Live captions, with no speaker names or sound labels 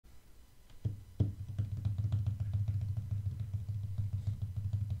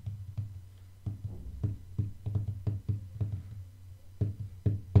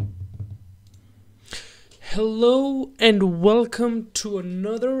Hello and welcome to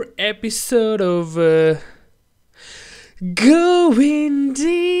another episode of Going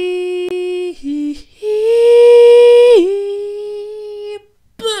Deep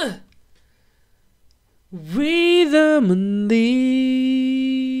with Amandeep.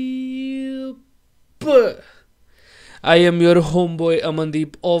 I am your homeboy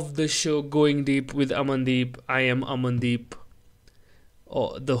Amandeep of the show Going Deep with Amandeep. I am Amandeep,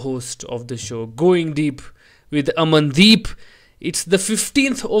 the host of the show Going Deep with Amandeep. It's the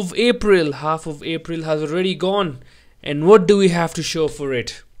 15th of April. Half of April has already gone. And what do we have to show for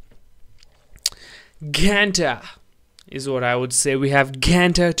it? Ganta is what I would say. We have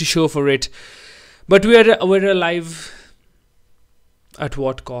Ganta to show for it. But we're alive. At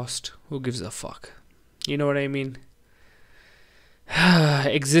what cost? Who gives a fuck? You know what I mean?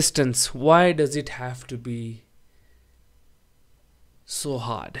 Existence. Why does it have to be so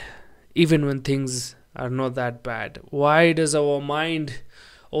hard? Even when things are not that bad. Why does our mind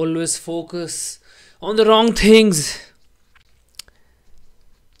always focus on the wrong things?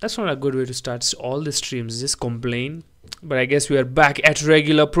 That's not a good way to start all the streams. Just complain. But I guess we are back at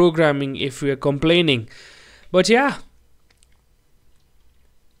regular programming if we are complaining. But yeah,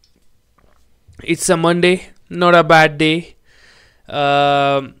 it's a Monday, not a bad day.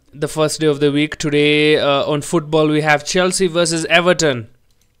 The first day of the week. Today on football we have Chelsea versus Everton.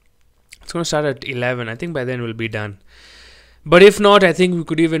 It's going to start at 11. I think by then we'll be done. But if not, I think we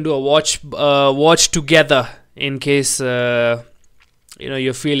could even do a watch together in case you're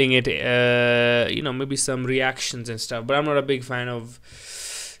feeling it. Maybe some reactions and stuff. But I'm not a big fan of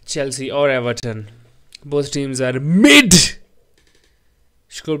Chelsea or Everton. Both teams are mid.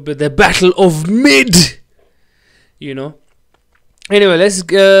 It could be the battle of mid. Anyway, let's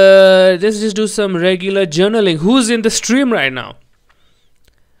just do some regular journaling. Who's in the stream right now?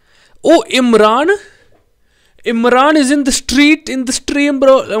 Oh, Imran is in the stream,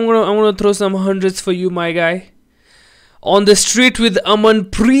 bro. I'm gonna throw some hundreds for you, my guy. On the street with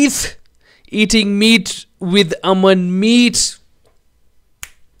Amanpreet, eating meat with Aman meat.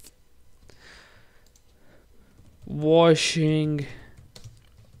 Washing.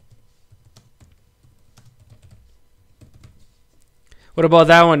 What about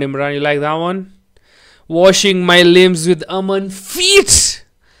that one, Imran? You like that one? Washing my limbs with Aman feet.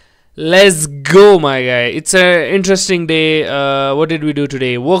 Let's go, my guy. It's an interesting day. What did we do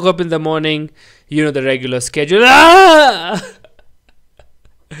today? Woke up in the morning. You know the regular schedule.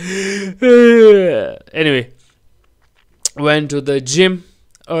 Anyway, went to the gym.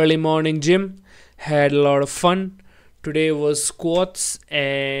 Early morning gym. Had a lot of fun. Today was squats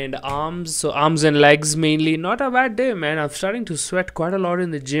and arms. So arms and legs mainly. Not a bad day, man. I'm starting to sweat quite a lot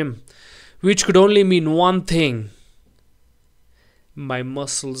in the gym. Which could only mean one thing. My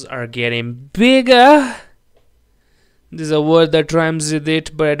muscles are getting bigger. There's a word that rhymes with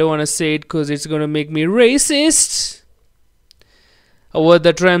it, but I don't want to say it because it's going to make me racist. A word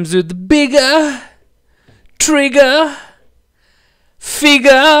that rhymes with bigger, trigger,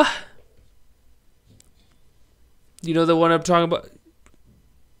 figure. You know the one I'm talking about?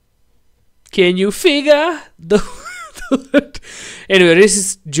 Can you figure? Anyway,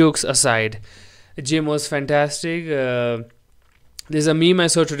 racist jokes aside. The gym was fantastic. There's a meme I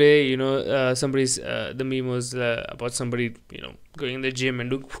saw today, the meme was about somebody, going in the gym and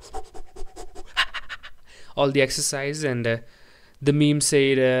doing all the exercise, and the meme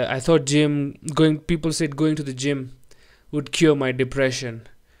said, I thought people said going to the gym would cure my depression,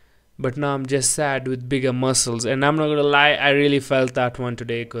 but now I'm just sad with bigger muscles. And I'm not gonna lie, I really felt that one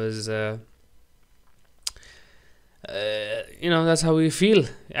today, because that's how we feel.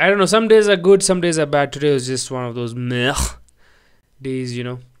 I don't know, some days are good, some days are bad. Today was just one of those meh days.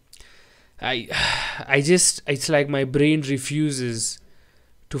 It's like my brain refuses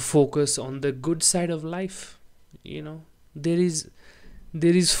to focus on the good side of life. There is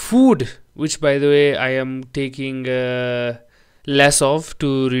food, which by the way I am taking less of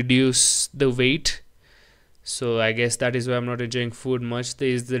to reduce the weight. So I guess that is why I'm not enjoying food much. There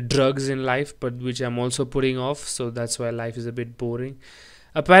is the drugs in life, but which I'm also putting off, so that's why life is a bit boring.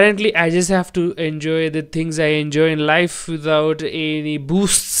 Apparently, I just have to enjoy the things I enjoy in life without any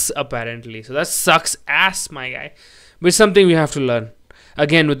boosts, apparently. So that sucks ass, my guy. But it's something we have to learn.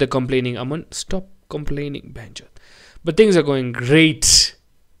 Again, with the complaining. Aman, stop complaining, Banjo. But things are going great.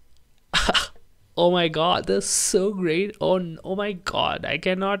 Oh my god, they're so great. Oh my god, I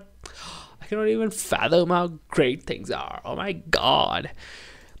cannot even fathom how great things are. Oh my god.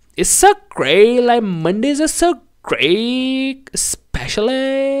 It's so great. Like, Mondays are so great.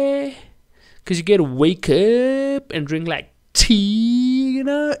 Especially because you get to wake up and drink like tea,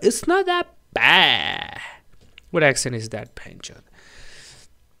 it's not that bad. What accent is that, Panchod?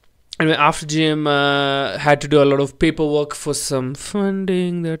 Anyway, after gym, had to do a lot of paperwork for some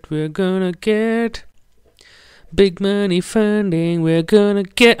funding that we're gonna get. Big money funding we're gonna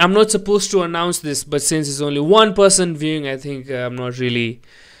get. I'm not supposed to announce this, but since it's only one person viewing, I think I'm not really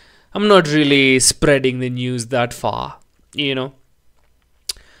spreading the news that far, you know.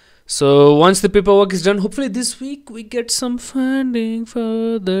 So once the paperwork is done, hopefully this week we get some funding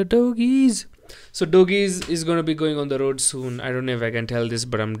for the doggies. So doggies is gonna be going on the road soon. I don't know if I can tell this,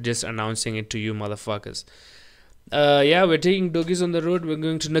 but I'm just announcing it to you motherfuckers. Yeah, we're taking doggies on the road. We're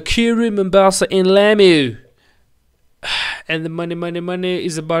going to Nakuru, Mombasa, and Lamu. And the money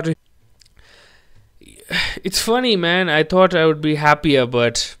is about to... It's funny, man. I thought I would be happier,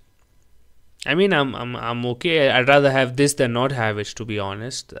 but I mean, I'm okay. I'd rather have this than not have it, to be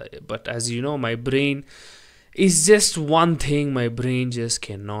honest. But as you know, my brain is just one thing. My brain just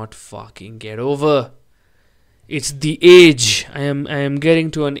cannot fucking get over. It's the age. I am getting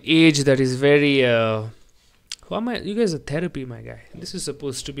to an age that is very... Who am I? You guys are therapy, my guy. This is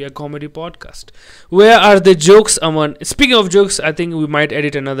supposed to be a comedy podcast. Where are the jokes, Aman? Speaking of jokes, I think we might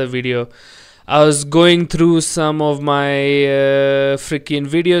edit another video. I was going through some of my freaking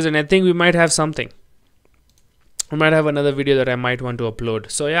videos, and I think we might have something. We might have another video that I might want to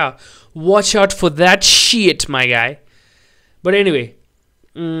upload. So yeah, watch out for that shit, my guy. But anyway,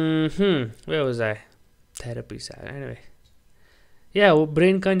 where was I? Therapy side. Anyway, yeah, well,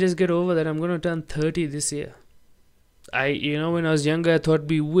 brain can't just get over that. I'm gonna turn 30 this year. When I was younger, I thought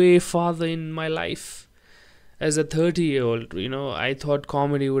be way farther in my life. As a 30-year-old, I thought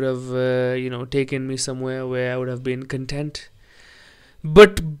comedy would have, taken me somewhere where I would have been content.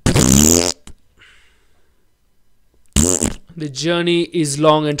 But the journey is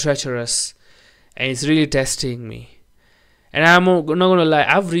long and treacherous, and it's really testing me. And I'm not gonna lie,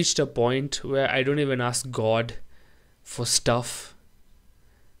 I've reached a point where I don't even ask God for stuff.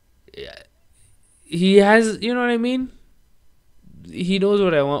 He has, you know what I mean? He knows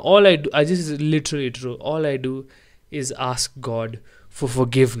what I want. All I do, this is literally true. All I do is ask God for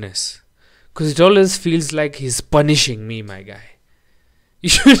forgiveness, because it always feels like He's punishing me, my guy.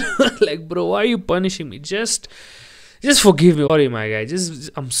 Like, bro, why are you punishing me? Just forgive me. Sorry, my guy.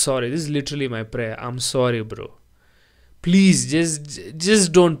 I'm sorry. This is literally my prayer. I'm sorry, bro. Please,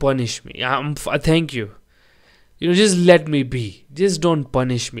 just don't punish me. Thank you. Just let me be. Just don't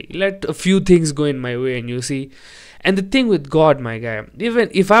punish me. Let a few things go in my way, and you see. And the thing with God, my guy,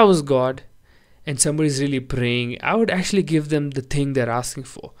 even if I was God and somebody's really praying, I would actually give them the thing they're asking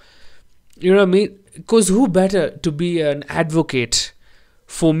for. You know what I mean? Because who better to be an advocate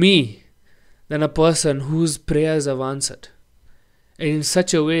for me than a person whose prayers have answered, and in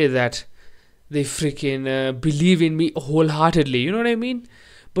such a way that they freaking believe in me wholeheartedly. You know what I mean?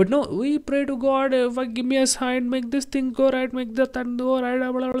 But no, we pray to God, give me a sign, make this thing go right, make that go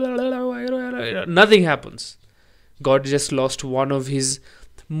right. Nothing happens. God just lost one of his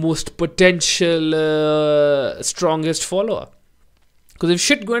most potential, strongest follower. Because if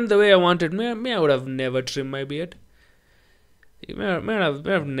shit went the way I wanted, I would have never trimmed my beard. I would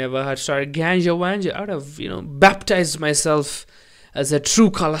have never had started ganja wanja. I would have, baptized myself as a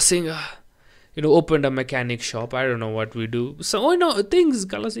true color singer. Opened a mechanic shop. I don't know what we do. So, things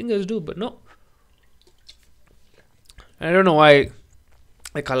color singers do, but no. I don't know why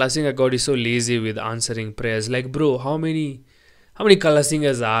a color singer God is so lazy with answering prayers. Like, bro, how many color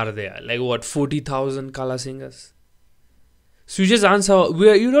singers are there? Like, what, 40,000 color singers? So you just answer.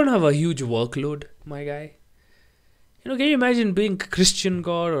 You don't have a huge workload, my guy. Can you imagine being Christian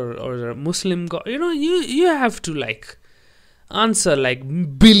God or a Muslim God? You have to answer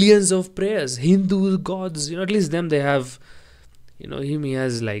billions of prayers. Hindu gods, at least them, they have, he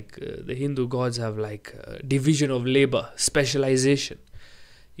has the Hindu gods have division of labor, specialization.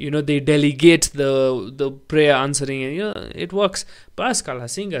 They delegate the prayer answering, and it works. But as color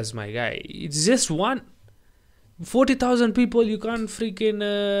singers, my guy, it's just one. 40,000 people, you can't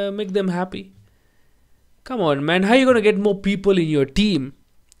freaking make them happy. Come on, man. How are you going to get more people in your team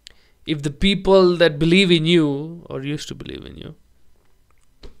if the people that believe in you, or used to believe in you,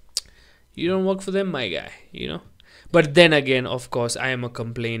 you don't work for them, my guy, But then again, of course, I am a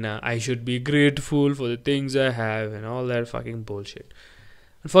complainer. I should be grateful for the things I have and all that fucking bullshit.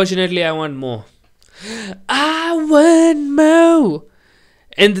 Unfortunately, I want more. I want more.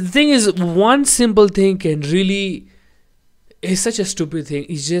 And the thing is, one simple thing can really... It's such a stupid thing.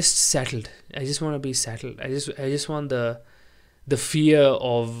 It's just settled. I just want to be settled. I just want the fear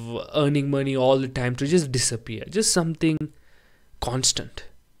of earning money all the time to just disappear. Just something constant.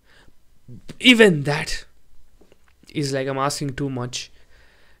 Even that is I'm asking too much.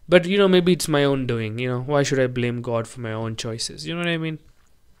 But maybe it's my own doing. Why should I blame God for my own choices? You know what I mean?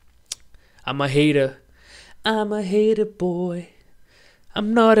 I'm a hater. I'm a hater boy.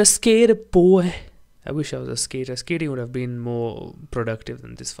 I'm not a skater boy. I wish I was a skater. Skating would have been more productive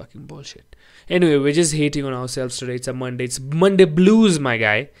than this fucking bullshit. Anyway, we're just hating on ourselves today. It's a Monday. It's Monday blues, my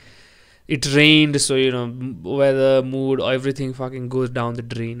guy. It rained, so weather, mood, everything fucking goes down the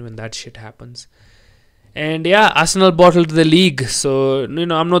drain when that shit happens. And yeah, Arsenal bottled the league, so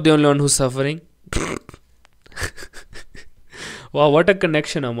I'm not the only one who's suffering. Wow, what a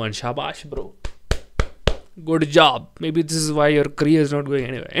connection, Aman. Shabash, bro. Good job. Maybe this is why your career is not going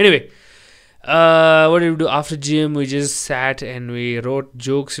anywhere. Anyway, what did we do after gym? We just sat and we wrote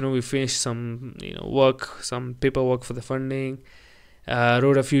jokes. We finished some work, some paperwork for the funding.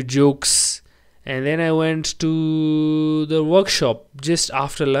 Wrote a few jokes, and then I went to the workshop just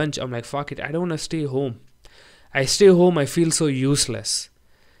after lunch. I'm like, fuck it, I don't want to stay home. I stay home, I feel so useless.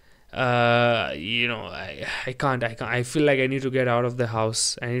 I can't. I feel like I need to get out of the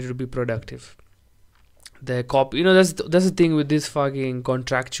house. I need to be productive. That's the thing with these fucking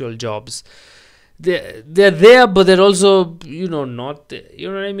contractual jobs. They're there, but they're also not there. You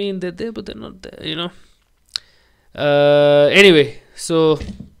know what I mean? They're there, but they're not there. Anyway, so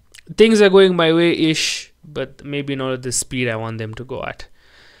things are going my way ish, but maybe not at the speed I want them to go at.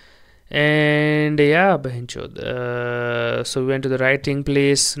 And yeah, so we went to the writing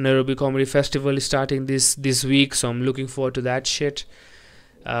place. Nairobi Comedy Festival is starting this week, so I'm looking forward to that shit.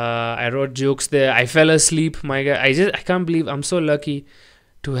 I wrote jokes there. I fell asleep, my guy. I can't believe I'm so lucky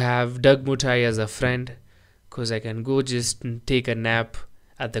to have Doug Mutai as a friend, because I can go just take a nap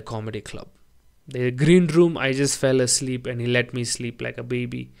at the comedy club. The green room, I just fell asleep and he let me sleep like a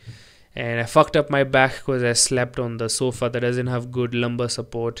baby. And I fucked up my back because I slept on the sofa that doesn't have good lumbar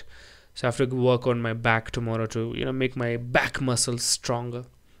support. So I have to work on my back tomorrow to make my back muscles stronger,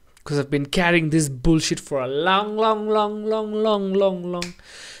 because I've been carrying this bullshit for a long.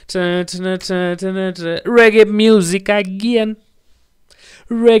 Reggae music again.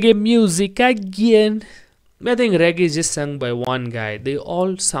 I think reggae is just sung by one guy. They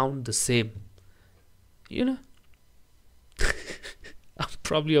all sound the same. I'm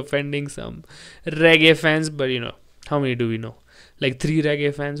probably offending some reggae fans, but how many do we know? Like 3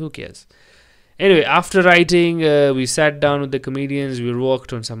 reggae fans, who cares? Anyway, after writing, we sat down with the comedians, we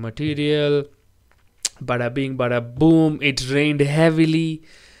worked on some material. Bada bing, bada boom. It rained heavily.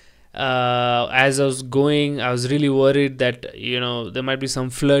 As I was going, I was really worried that there might be some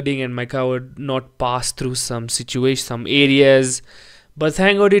flooding and my car would not pass through some areas, but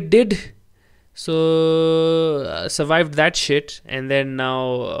thank God it did. So survived that shit, and then now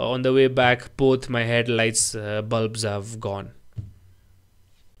on the way back, both my headlights bulbs have gone.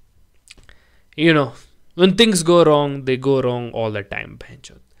 When things go wrong, they go wrong all the time,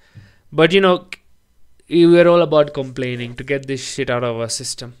 but we're all about complaining to get this shit out of our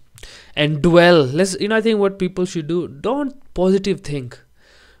system and dwell. I think what people should do, don't positive think.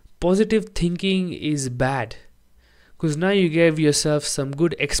 Positive thinking is bad, because now you gave yourself some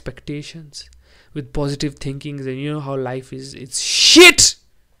good expectations with positive thinking, and how life is, it's shit.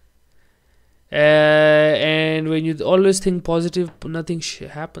 And when you always think positive, nothing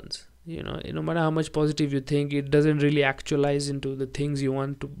happens. No matter how much positive you think, it doesn't really actualize into the things you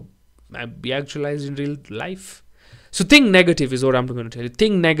want to be actualized in real life. So think negative is what I'm going to tell you.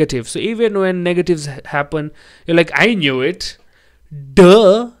 Think negative. So even when negatives happen, you're like, I knew it,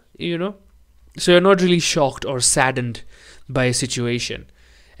 duh. So you're not really shocked or saddened by a situation.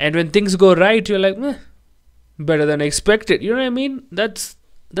 And when things go right, you're like, better than expected. You know what I mean? That's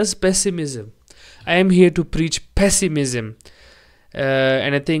pessimism. I am here to preach pessimism.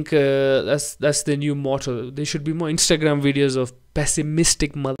 And I think that's the new motto. There should be more Instagram videos of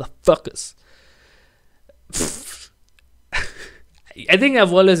pessimistic motherfuckers. I think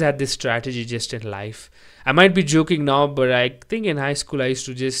I've always had this strategy just in life. I might be joking now, but I think in high school I used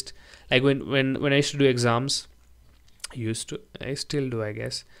to just, like when I used to do exams, I still do, I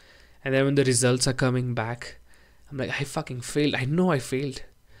guess. And then when the results are coming back, I'm like, I fucking failed. I know I failed.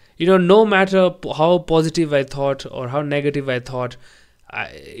 No matter how positive I thought or how negative I thought,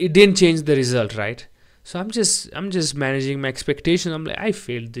 it didn't change the result, right? So I'm just managing my expectations. I'm like, I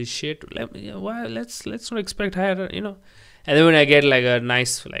failed this shit. Let's not expect higher, And then when I get like a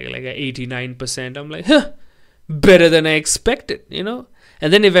nice, like a 89%, I'm like, better than I expected, And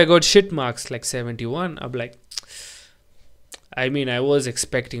then if I got shit marks like 71, I'm like, I was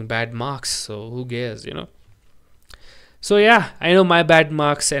expecting bad marks, so who cares, So yeah, I know my bad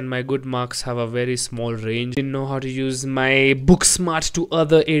marks and my good marks have a very small range. I didn't know how to use my book smart to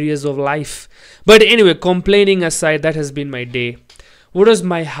other areas of life. But anyway, complaining aside, that has been my day. What was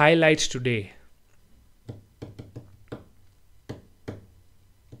my highlight today?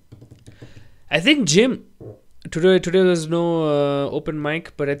 I think gym. Today was no open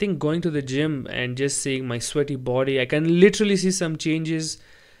mic, but I think going to the gym and just seeing my sweaty body, I can literally see some changes.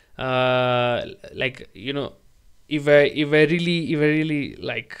 Like, if I really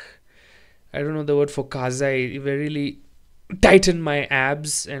like, I don't know the word for kazai. If I really tighten my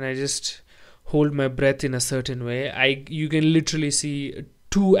abs and I just hold my breath in a certain way, you can literally see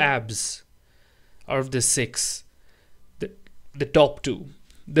 2 abs out of the 6, the top 2.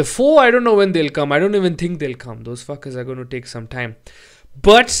 The 4, I don't know when they'll come. I don't even think they'll come. Those fuckers are going to take some time.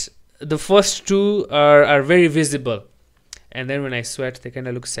 But the first 2 are very visible. And then when I sweat, they kind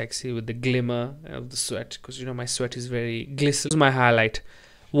of look sexy with the glimmer of the sweat. Because, my sweat is very glistening. This is my highlight.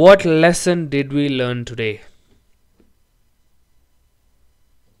 What lesson did we learn today?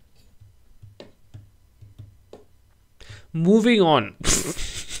 Moving on.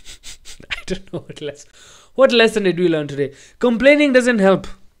 I don't know what lesson did we learn today. Complaining doesn't help.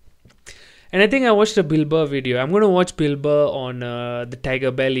 And I think I watched a Bill Burr video. I'm going to watch Bill Burr on the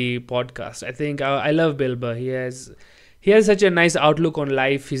Tiger Belly podcast. I think I love Bill Burr. He has such a nice outlook on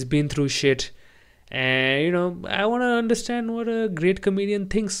life. He's been through shit. And, I want to understand what a great comedian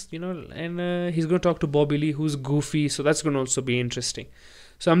thinks, and he's going to talk to Bobby Lee, who's goofy. So that's going to also be interesting.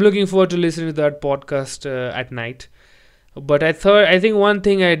 So I'm looking forward to listening to that podcast at night. But I think one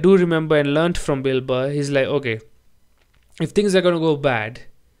thing I do remember and learned from Bill Burr, he's like, okay, if things are going to go bad,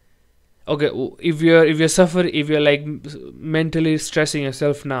 okay, if you're like mentally stressing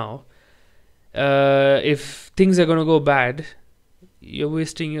yourself now, if things are going to go bad, you're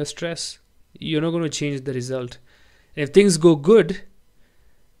wasting your stress. You're not going to change the result. If things go good,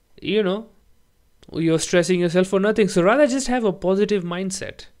 you're stressing yourself for nothing. So rather just have a positive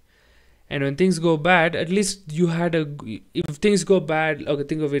mindset. And when things go bad, at least if things go bad, okay,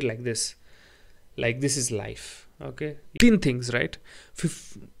 think of it like this. Like, this is life, okay? 15 things, right?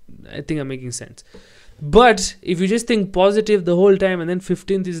 I think I'm making sense. But if you just think positive the whole time and then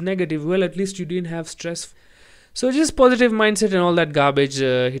 15th is negative, well, at least you didn't have stress. So just positive mindset and all that garbage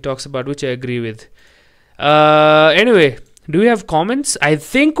he talks about, which I agree with. Anyway, do we have comments? I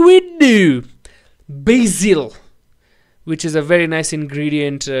think we do. Basil, which is a very nice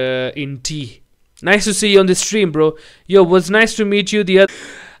ingredient in tea. Nice to see you on the stream, bro. Yo, was nice to meet you.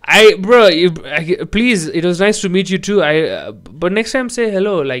 Please, it was nice to meet you too. But next time say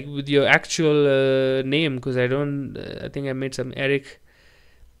hello, like with your actual name, because I think I made some Eric.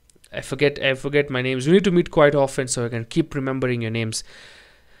 I forget my names. We need to meet quite often so I can keep remembering your names.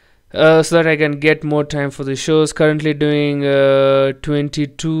 So that I can get more time for the shows. Currently doing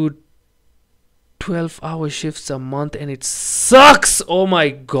 22 12-hour shifts a month and it sucks. Oh my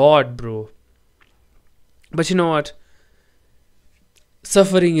god, bro. But you know what?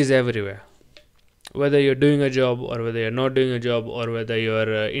 Suffering is everywhere. Whether you're doing a job or whether you're not doing a job or whether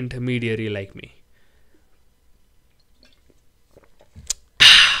you're an intermediary like me.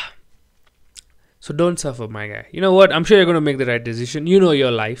 So don't suffer, my guy. You know what? I'm sure you're going to make the right decision. You know your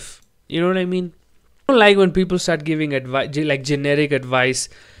life. You know what I mean? I don't like when people start giving advice, like generic advice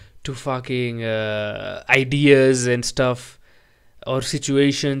to fucking ideas and stuff, or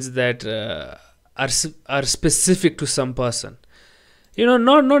situations that are specific to some person.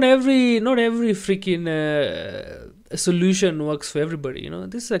 Not every freaking solution works for everybody.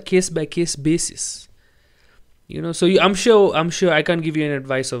 This is a case by case basis. So I'm sure I can't give you any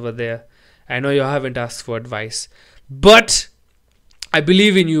advice over there. I know you haven't asked for advice, but I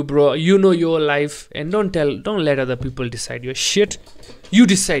believe in you, bro. You know your life, and don't let other people decide your shit. You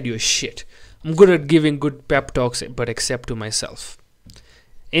decide your shit. I'm good at giving good pep talks, but except to myself.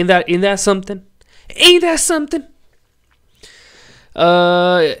 Ain't that something? Ain't that something?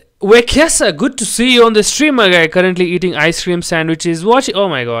 Wekesa, good to see you on the stream, my guy. Currently eating ice cream sandwiches. Oh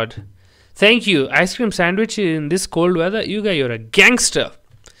my god. Thank you. Ice cream sandwich in this cold weather. You guys, you're a gangster.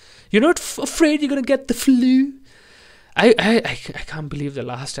 You're not afraid you're gonna get the flu. I can't believe the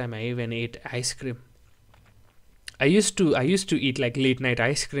last time I even ate ice cream. I used to eat like late night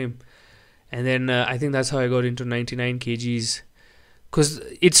ice cream, and then I think that's how I got into 99 kgs. Cause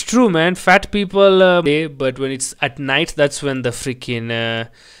it's true, man. Fat people but when it's at night, that's when the freaking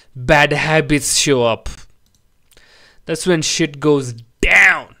bad habits show up. That's when shit goes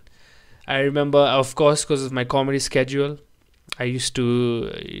down. I remember, of course, because of my comedy schedule, I used to,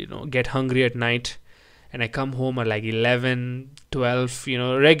 get hungry at night, and I come home at like 11, 12,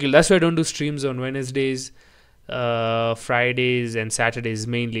 regular. That's why I don't do streams on Wednesdays, Fridays, and Saturdays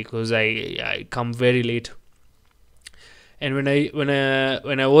mainly, because I come very late. And when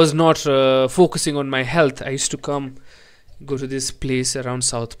I was not focusing on my health, I used to come, go to this place around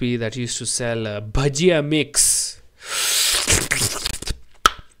South P that used to sell bhajia mix.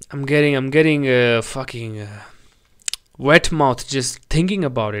 I'm getting fucking wet mouth just thinking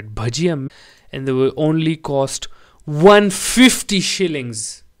about it. Bhajia, and they will only cost 150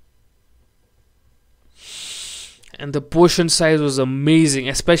 shillings. And the portion size was amazing,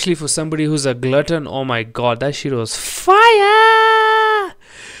 especially for somebody who's a glutton. Oh my god, that shit was fire!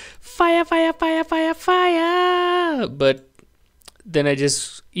 Fire, fire, fire, fire, fire! But then I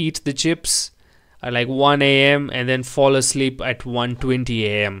just eat the chips at like 1 a.m. and then fall asleep at 1:20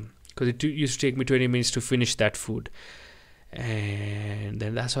 a.m. because it used to take me 20 minutes to finish that food. And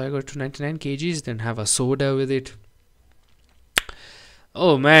then that's how I got to 99 kgs, then have a soda with it.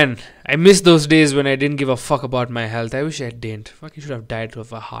 Oh man, I miss those days when I didn't give a fuck about my health. I wish I didn't. Fucking should have died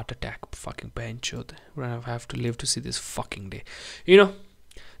of a heart attack. Fucking benchod. I have to live to see this fucking day. You know,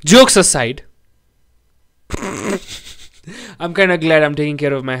 jokes aside, I'm kind of glad I'm taking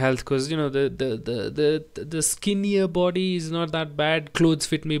care of my health, because you know the skinnier body is not that bad. Clothes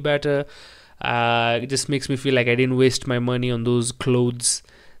fit me better. It just makes me feel like I didn't waste my money on those clothes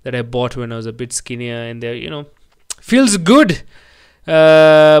that I bought when I was a bit skinnier, and they, you know, feels good.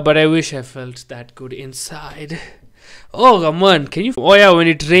 But I wish I felt that good inside. Oh come on, can you? Oh yeah, when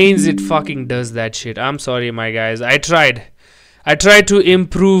it rains, it fucking does that shit. I'm sorry, my guys. I tried to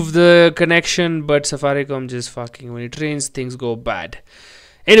improve the connection, but Safaricom just fucking, when it rains, things go bad.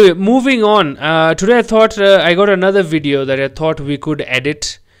 Anyway, moving on. Today I thought I got another video that I thought we could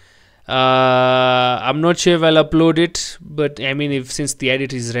edit. I'm not sure if I'll upload it, but I mean, if since the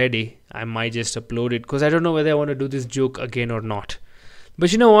edit is ready, I might just upload it, because I don't know whether I want to do this joke again or not.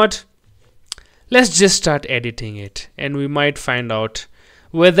 But you know what? Let's just start editing it, and we might find out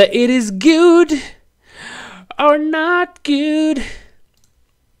whether it is good or not good.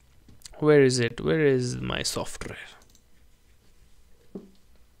 Where is it? Where is my software?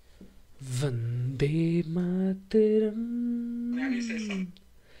 Vande Mataram.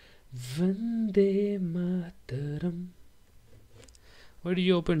 Vande Mataram. Where do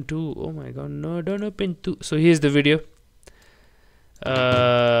you open to? Oh my god, no, don't open to. So here's the video.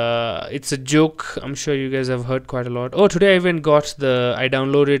 It's a joke. I'm sure you guys have heard quite a lot. Oh, today I even got I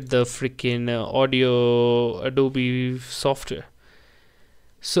downloaded the freaking audio Adobe software.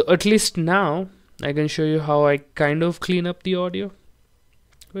 So at least now I can show you how I kind of clean up the audio.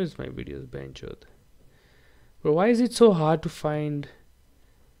 Where's my videos, benchod? Bro, why is it so hard to find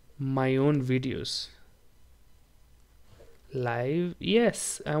my own videos? Live?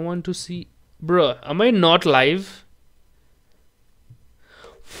 Yes, I want to see. Bro, am I not live?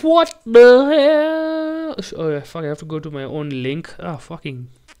 What the hell? Oh yeah, fuck, I have to go to my own link. Ah, fucking.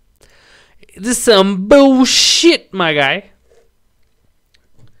 This is some bullshit, my guy.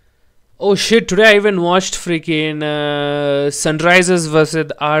 Oh shit, today I even watched freaking Sunrisers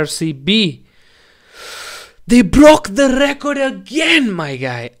versus RCB. They broke the record again, my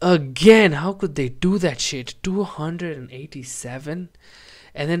guy. Again. How could they do that shit? 287?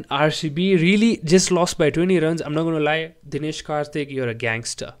 And then RCB really just lost by 20 runs. I'm not going to lie. Dinesh Karthik, you're a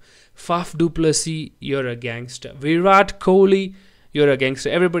gangster. Faf du Plessis, you're a gangster. Virat Kohli, you're a gangster.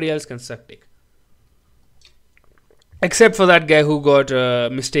 Everybody else can suck dick. Except for that guy who got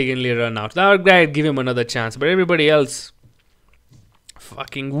mistakenly run out. That guy, I'd give him another chance. But everybody else,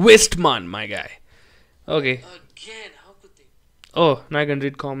 fucking Wistman, my guy. Okay. Again, how could they? Oh, now I can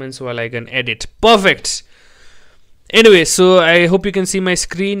read comments while I can edit. Perfect. Anyway, so I hope you can see my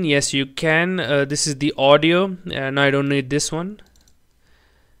screen. Yes, you can. This is the audio. Now I don't need this one.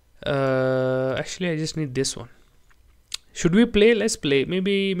 Actually, I just need this one. Should we play? Let's play.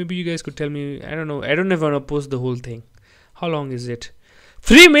 Maybe you guys could tell me. I don't know. I don't ever want to post the whole thing. How long is it?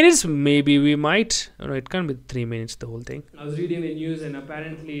 3 minutes? Maybe we might. Oh, no, it can't be 3 minutes, the whole thing. I was reading the news, and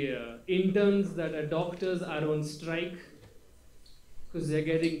apparently interns that are doctors are on strike because they're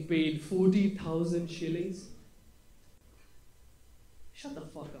getting paid 40,000 shillings. Shut the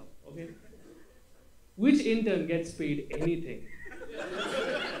fuck up, okay? Which intern gets paid anything?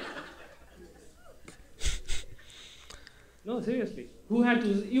 No, seriously. Who had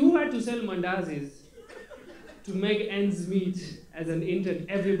to sell mandazis to make ends meet as an intern?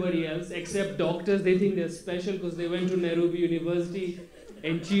 Everybody else except doctors. They think they're special because they went to Nairobi University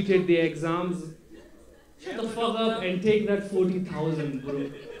and cheated the exams. Shut the fuck up and take that 40,000, bro.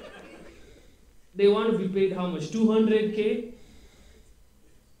 They want to be paid how much? 200k?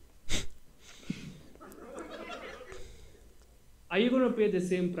 Are you going to pay the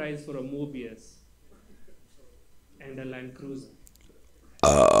same price for a Mobius and a Land Cruiser?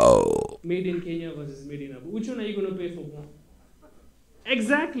 Oh. Made in Kenya versus made in Abu. Which one are you going to pay for more?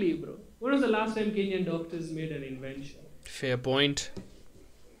 Exactly, bro. When was the last time Kenyan doctors made an invention? Fair point.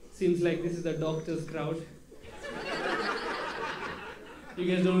 Seems like this is the doctor's crowd. You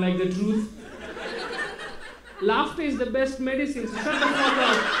guys don't like the truth? Laughter is the best medicine, so shut the fuck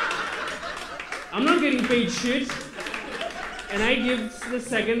up. I'm not getting paid shit. And I give the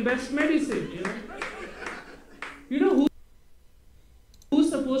second best medicine, you know? You know who's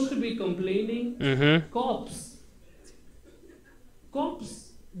supposed to be complaining? Cops. Cops,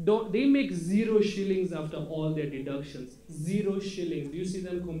 they make 0 shillings after all their deductions. 0 shillings. Do you see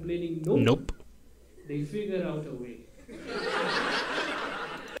them complaining? Nope. Nope. They figure out a way.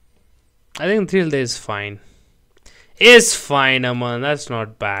 I think till there is fine. Is fine, Aman. That's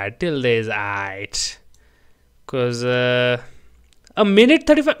not bad. Till there is aight. Because a minute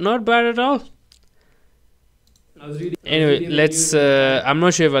 35, not bad at all. Anyway, let's. I'm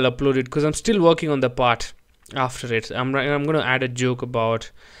not sure if I'll upload it because I'm still working on the part after it. I'm gonna add a joke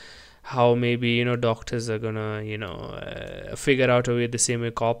about how maybe, you know, doctors are gonna, you know, figure out a way the same way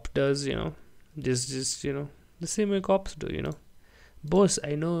cop does, you know, just you know, the same way cops do, you know. Boss,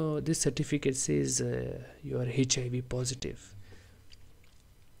 I know this certificate says you are HIV positive,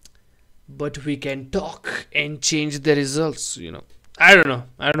 but we can talk and change the results, you know. I don't know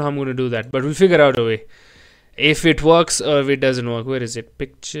how I'm gonna do that, but we'll figure out a way. If it works or if it doesn't work. Where is it?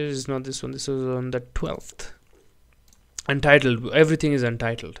 Pictures, not this one. This was on the 12th. Untitled. Everything is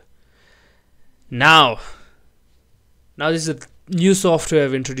untitled. Now this is a new software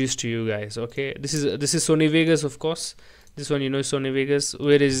I've introduced to you guys. Okay, this is Sony Vegas, of course. This one, you know, Sony Vegas.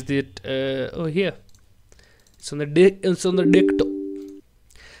 Where is it? Oh, here. It's on the desktop.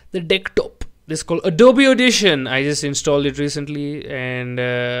 The desktop. This is called Adobe Audition. I just installed it recently, and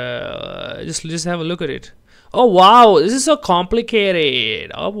just have a look at it. Oh wow, this is so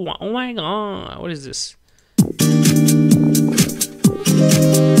complicated. Oh my god, what is this?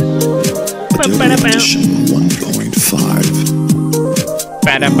 Adobe Audition 1.5.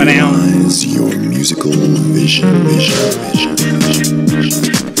 Realize your musical vision.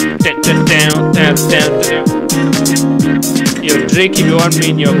 Yo, Drake, if you want me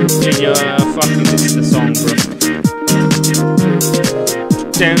in your fucking, this is the song, bro.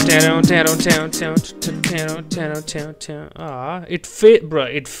 Ah, it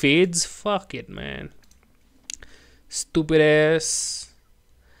fades. Fuck it, man. Stupid ass.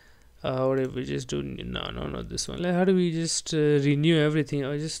 What if we just do? No, not this one. Like, how do we just renew everything?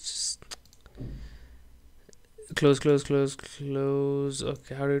 Or just close.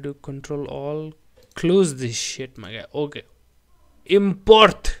 Okay, how do you do? Control all. Close this shit, my guy. Okay.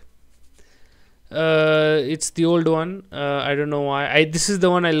 Import. It's the old one. I don't know why. This is the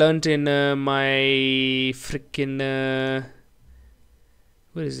one I learned in my freaking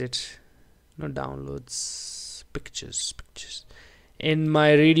where is it? Not downloads, pictures. In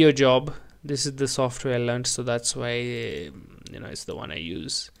my radio job, this is the software I learned, so that's why you know, it's the one I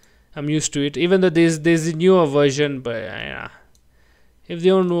use. I'm used to it, even though there's a newer version, but if the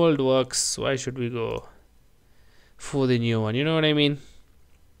old world works, why should we go for the new one? You know what I mean?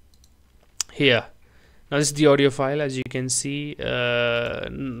 Here, now this is the audio file, as you can see.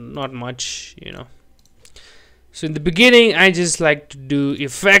 Not much, you know. So in the beginning, I just like to do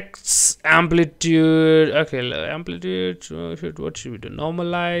effects, amplitude. Okay, amplitude. What should we do?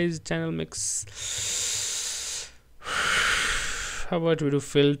 Normalize, channel mix. How about we do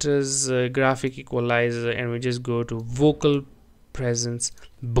filters, graphic equalizer, and we just go to vocal presence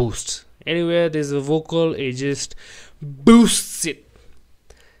boost. Anywhere there's a vocal, it just boosts it.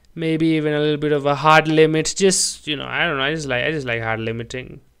 Maybe even a little bit of a hard limit. Just, you know, I don't know. I just like hard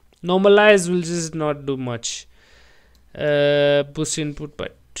limiting. Normalize will just not do much. Boost input by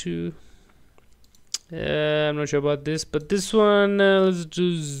 2. I'm not sure about this, but this one, let's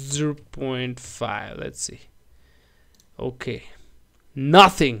do 0.5. Let's see. Okay,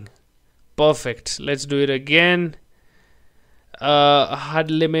 nothing. Perfect. Let's do it again. Hard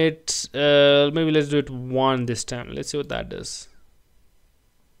limit, maybe let's do it 1 this time. Let's see what that does.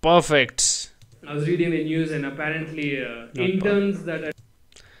 Perfect. I was reading the news, and apparently interns that are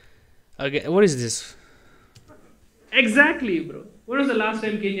again, what is this? Exactly, bro. When was the last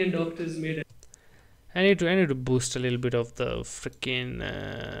time Kenyan doctors made it? I need to boost a little bit of the freaking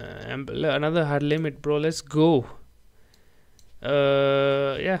another hard limit, bro. Let's go.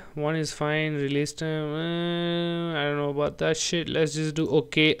 Yeah, 1 is fine. Release time, I don't know about that shit. Let's just do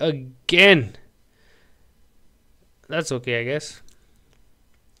okay again. That's okay, I guess.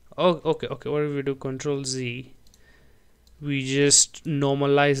 Oh, okay. What if we do Control Z? We just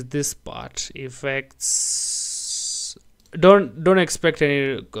normalize this part. Effects. Don't expect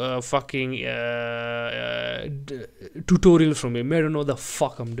any fucking tutorial from me. I don't know the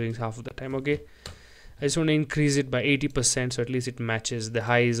fuck I'm doing half of the time. Okay, I just want to increase it by 80%, so at least it matches the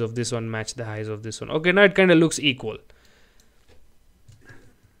highs of this one, match the highs of this one. Okay, now it kind of looks equal.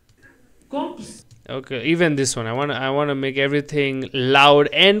 Okay, even this one, I wanna make everything loud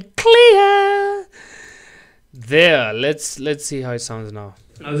and clear. There, let's see how it sounds now.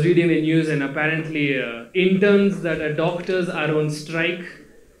 I was reading the news, and apparently interns that are doctors are on strike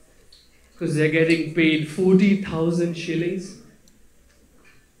because they're getting paid 40,000 shillings.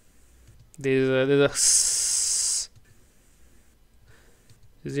 There's a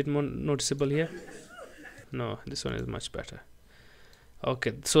is it more noticeable here? No, this one is much better.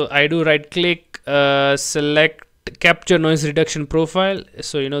 Okay, so I do right click, select capture noise reduction profile.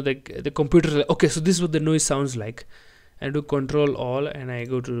 So you know the computer. Okay, so this is what the noise sounds like. I do control all and I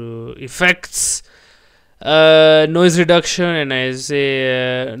go to effects, noise reduction, and I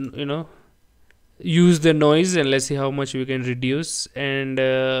say you know, use the noise, and let's see how much we can reduce, and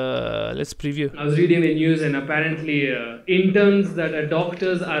let's preview. I was reading the news, and apparently interns that are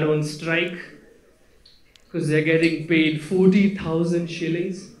doctors are on strike because they're getting paid 40,000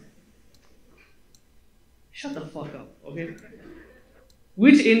 shillings. Shut the fuck up, okay?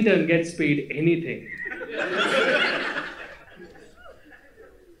 Which intern gets paid anything?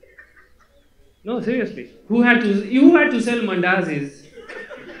 No, seriously. Who had to sell mandazis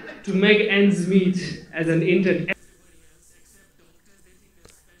to make ends meet as an intern?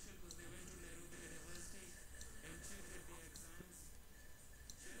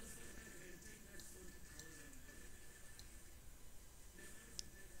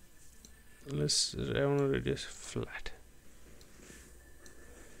 I want to reduce flat.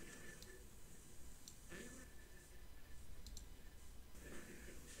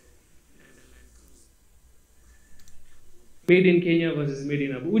 Made in Kenya versus made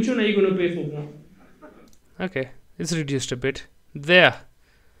in Abu. Which one are you going to pay for more? Okay, it's reduced a bit. There.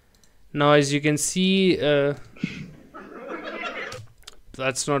 Now, as you can see,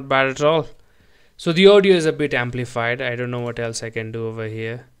 that's not bad at all. So the audio is a bit amplified. I don't know what else I can do over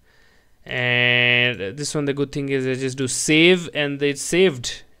here. And this one, the good thing is I just do save and it's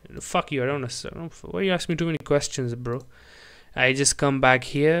saved. Fuck you, I don't know. Why you ask me too many questions, bro? I just come back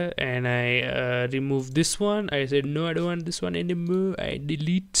here and I remove this one. I said no, I don't want this one anymore. I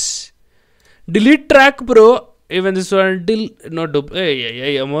delete track, bro. Even this one not dope.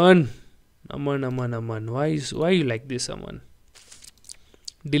 Hey, Aman. Why you like this, Aman?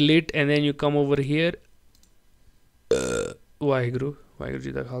 Delete, and then you come over here. Waheguru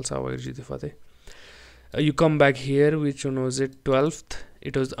Ji da Khalsa, Waheguru Ji di Fateh. You come back here. Which one was it? 12th.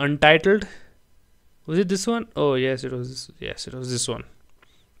 It was untitled. Was it this one? Oh yes, it was. Yes, it was this one.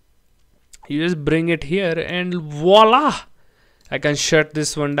 You just bring it here and voila! I can shut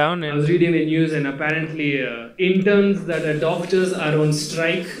this one down. And I was reading the news, and apparently interns that are doctors are on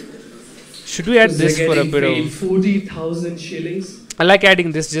strike. Should we add this for a bit of 40,000 shillings? I like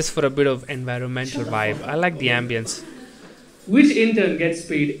adding this just for a bit of environmental vibe. I like the ambience. Which intern gets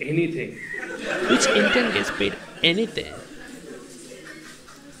paid anything? Which intern gets paid anything?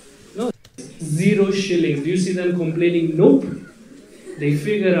 No, 0 shillings. Do you see them complaining? Nope. They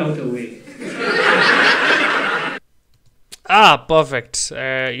figure out a way. Perfect.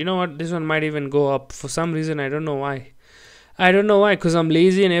 You know what? This one might even go up for some reason. I don't know why. Because I'm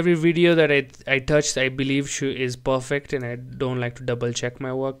lazy, and every video that I touched, I believe is perfect, and I don't like to double check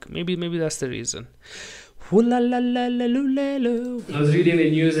my work. Maybe that's the reason. I was reading the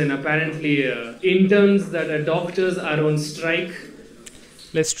news, and apparently interns that are doctors are on strike.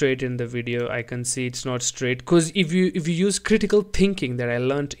 Let's straighten the video. I can see it's not straight because if you use critical thinking that I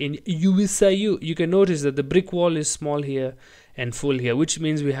learned in USIU, you can notice that the brick wall is small here and full here, which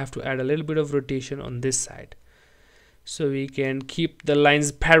means we have to add a little bit of rotation on this side so we can keep the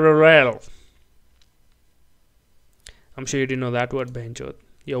lines parallel. I'm sure you didn't know that word, Benchot.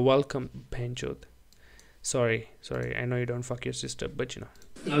 You're welcome, Benchot. Sorry, I know you don't fuck your sister, but you know.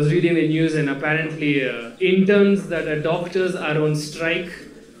 I was reading the news, and apparently interns that are doctors are on strike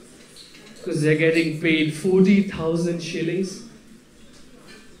because they're getting paid 40,000 shillings.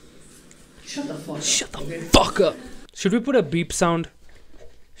 Shut the fuck up. Should we put a beep sound?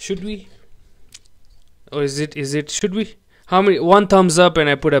 Should we? Or is it should we? How many? 1 thumbs up and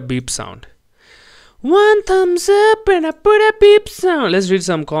I put a beep sound. 1 thumbs up and I put a beep sound. Let's read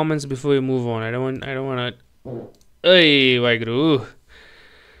some comments before we move on. I don't want to. Hey, Waheguru.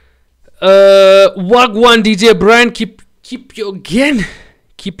 Wagwan DJ Brian, keep your going.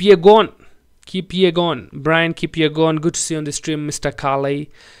 Keep ye going. Brian, keep ye going. Good to see you on the stream, Mr.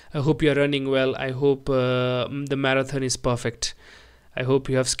 Kali. I hope you're running well. I hope the marathon is perfect. I hope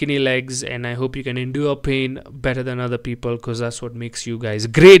you have skinny legs, and I hope you can endure pain better than other people, because that's what makes you guys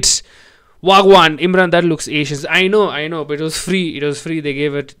great. Wagwan, Imran, that looks Asian. I know, but it was free. It was free. They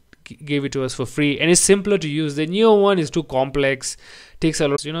gave it to us for free, and it's simpler to use. The newer one is too complex, takes a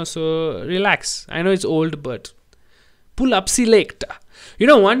lot, so relax. I know it's old, but pull up select.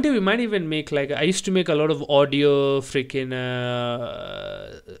 One day we might even make, like, I used to make a lot of audio freaking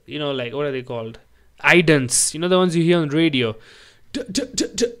like, what are they called, idents, the ones you hear on radio.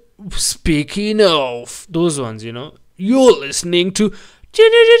 Speaking of those ones, you're listening to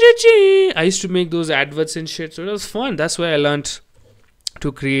I used to make those adverts and shit, so it was fun. That's why I learned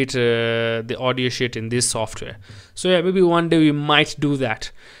to create the audio shit in this software. So yeah, maybe one day we might do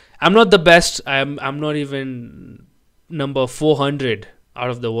that. I'm not the best. I'm not even number 400 out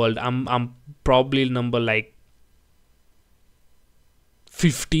of the world. I'm probably number like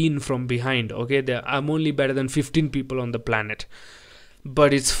 15 from behind. Okay, I'm only better than 15 people on the planet,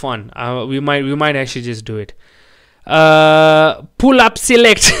 but it's fun. We might actually just do it. Pull up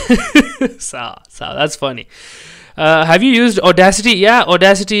select. so that's funny. Have you used Audacity? Yeah,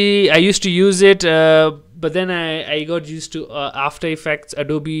 Audacity, I used to use it, but then I got used to After Effects,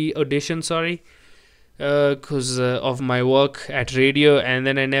 Adobe Audition, sorry, because of my work at radio, and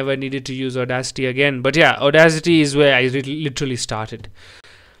then I never needed to use Audacity again. But yeah, Audacity is where I literally started.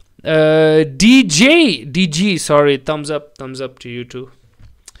 DG, sorry, thumbs up to you too.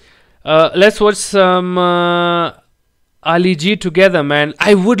 Let's watch some Ali G together, man.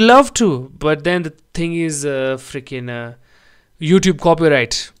 I would love to, but then the thing is freaking YouTube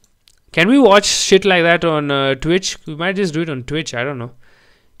copyright. Can we watch shit like that on Twitch? We might just do it on Twitch, I don't know.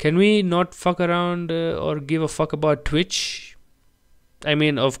 Can we not fuck around or give a fuck about Twitch? I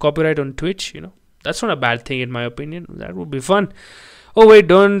mean, of copyright on Twitch, That's not a bad thing in my opinion. That would be fun. Oh wait,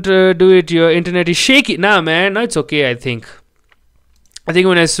 don't do it. Your internet is shaky. Nah, man. No, it's okay, I think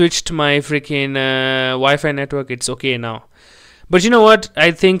when I switched my freaking Wi-Fi network, it's okay now. But you know what?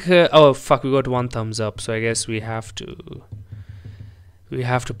 I think oh fuck, we got 1 thumbs up, so I guess we have to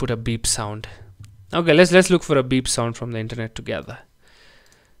put a beep sound. Okay, let's look for a beep sound from the internet together.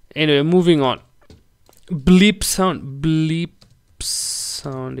 Anyway, moving on. Bleep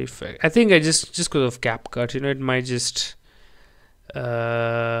sound effect. I think I just because of CapCut, it might just what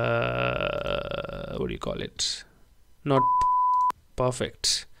do you call it? Not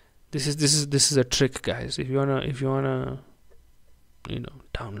perfect. This is a trick, guys. If you wanna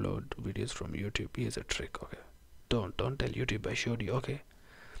download videos from YouTube, here's a trick. Okay, don't tell YouTube I showed you. Okay,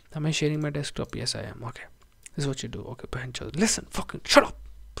 am I sharing my desktop? Yes, I am. Okay, this is what you do. Okay, Pancho, listen, fucking shut up,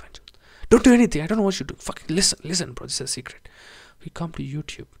 Pancho. Don't do anything. I don't know what you do. Fucking listen, bro. This is a secret. We come to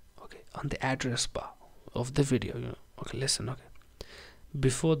YouTube. Okay, on the address bar of the video. Okay, listen. Okay,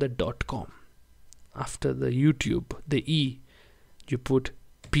 before the .com, after the YouTube, the E, you put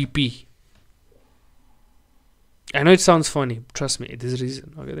PP. I know it sounds funny. Trust me, there's a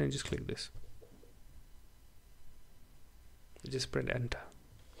reason. Okay, then just click this. You just press enter,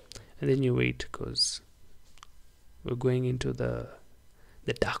 and then you wait, because we're going into the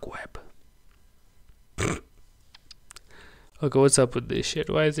dark web. Okay, what's up with this shit?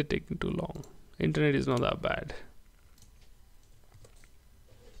 Why is it taking too long? Internet is not that bad.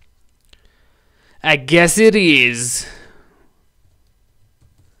 I guess it is.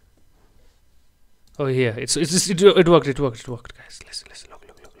 Oh yeah, it worked, guys. Listen, look,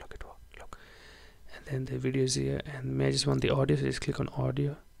 it worked, look. And then the video is here, and I just want the audio, so just click on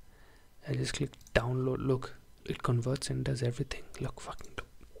audio, and just click download. Look, it converts and does everything. Look, fucking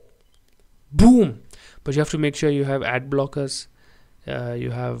boom. But you have to make sure you have ad blockers, you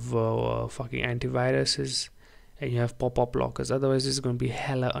have fucking antiviruses, and you have pop-up blockers. Otherwise, it's gonna be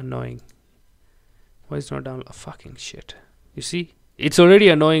hella annoying. Why is it not download? Fucking shit. You see? It's already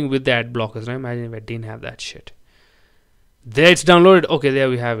annoying with the ad blockers. Now imagine if I didn't have that shit. There, it's downloaded. Okay, there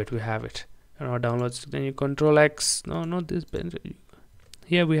we have it. And now downloads. Then you Control X. No, not this.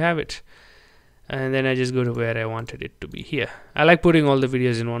 Here we have it. And then I just go to where I wanted it to be. Here. I like putting all the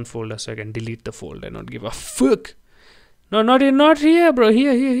videos in one folder so I can delete the folder and not give a fuck. No, not here, bro.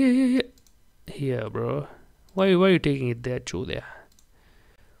 Here. Here, bro. Why are you taking it there, Chew there?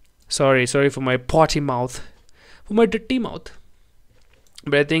 Sorry for my potty mouth. For my dirty mouth.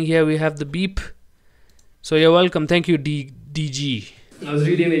 But I think here we have the beep. So you're welcome. Thank you, DG. I was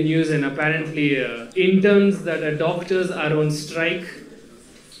reading the news, and apparently interns that are doctors are on strike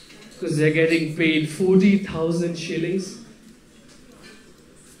because they're getting paid 40,000 shillings.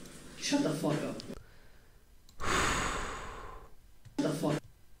 Shut the fuck up. Shut the fuck.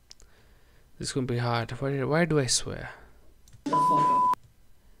 This is gonna be hard. Why do I swear? Shut the fuck up.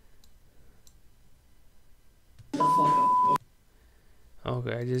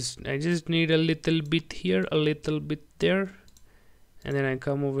 Okay, I just need a little bit here, a little bit there, and then I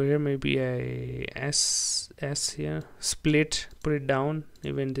come over here, maybe I S here, split, put it down,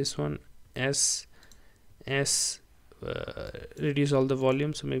 even this one, S, reduce all the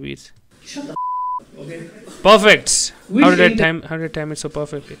volume, so maybe it's Shut the okay? perfect. Which How did I time it so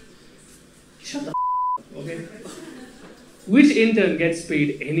perfectly? Shut the okay? Which intern gets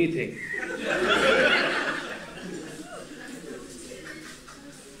paid anything?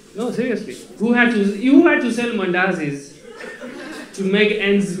 No, seriously. Who had to sell mandazis to make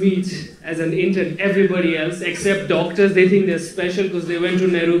ends meet as an intern? Everybody else except doctors, they think they're special because they went to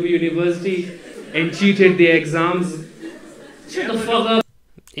Nairobi University and cheated the exams. Shut the fuck up.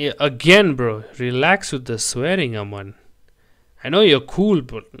 Yeah, again, bro, relax with the swearing, Aman. I know you're cool,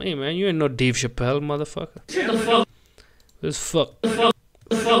 but hey, man, you ain't no Dave Chappelle, motherfucker. Shut the fuck. This fuck.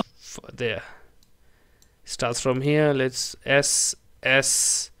 There. Starts from here. Let's S.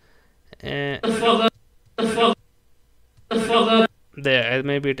 And there.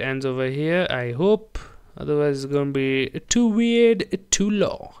 Maybe it ends over here. I hope. Otherwise, it's gonna be too weird, too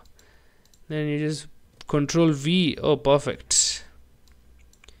low. Then you just Control V. Oh, perfect.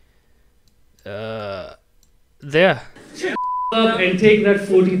 There. Shut up and take that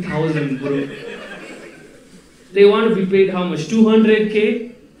 40,000, bro. They want to be paid how much?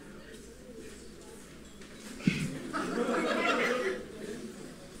 200K?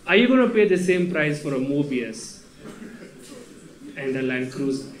 Are you going to pay the same price for a Mobius and a Land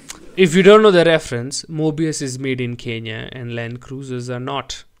Cruiser? If you don't know the reference, Mobius is made in Kenya and Land Cruisers are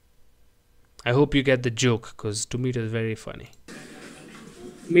not. I hope you get the joke, because to me it is very funny.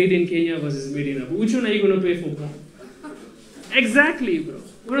 Made in Kenya versus made in Abu. Which one are you going to pay for, bro? Exactly, bro.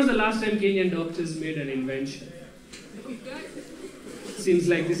 When was the last time Kenyan doctors made an invention? Seems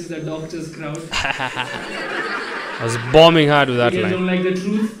like this is a doctor's crowd. I was bombing hard with that You guys line. don't like the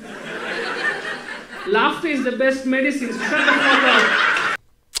truth? Laughter is the best medicine, so shut the fuck up.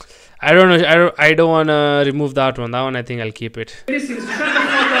 I don't know. I don't want to remove that one. That one I think I'll keep it. Medicine, so shut the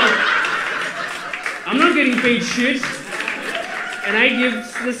fuck up. I'm not getting paid shit. And I give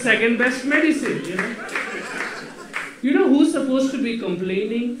the second best medicine, you know? You know who's supposed to be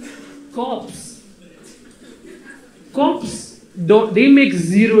complaining? Cops. Cops, they make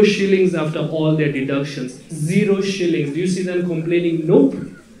 0 shillings after all their deductions. 0 shillings. Do you see them complaining? Nope.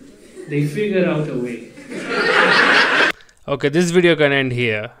 They figure out a way. Okay, this video can end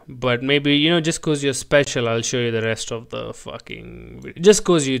here. But maybe, you know, just because you're special, I'll show you the rest of the fucking video. Just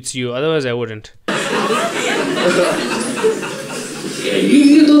because it's you. Otherwise, I wouldn't.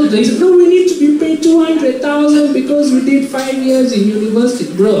 You know, they said, no, we need to be paid 200,000 because we did 5 years in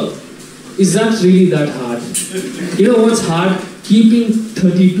university. Bro, is that really that hard? You know what's hard? Keeping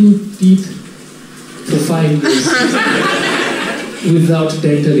 32 teeth for 5 years without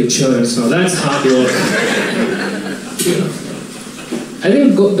dental insurance. Now that's hard work. You know, I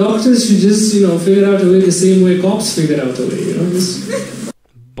think doctors should just, you know, figure out a way the same way cops figure out a way. You know, just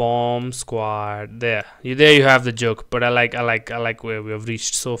Bomb squad. There you have the joke. But I like where we have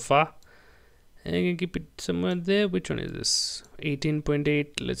reached so far. And I can keep it somewhere there. Which one is this?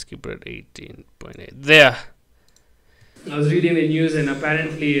 18.8. Let's keep it at 18.8. There. I was reading the news and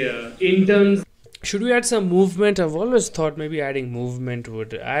apparently interns. Should we add some movement? I've always thought maybe adding movement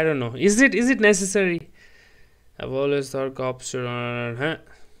would. I don't know. Is it necessary? I've always thought cops should. Huh?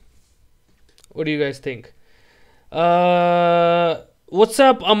 What do you guys think? What's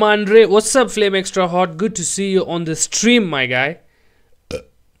up, Amandre? What's up, Flame Extra Hot? Good to see you on the stream, my guy.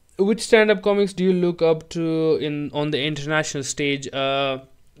 Which stand-up comics do you look up to on the international stage?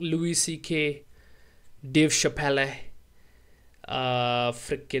 Louis C.K., Dave Chappelle,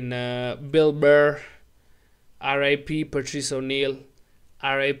 Bill Burr, R.I.P. Patrice O'Neill,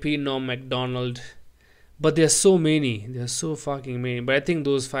 R.I.P. Norm Macdonald. But there's so many. There's so fucking many. But I think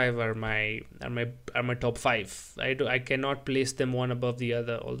those 5 are my top 5. I cannot place them one above the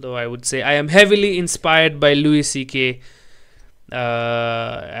other. Although I would say I am heavily inspired by Louis C.K.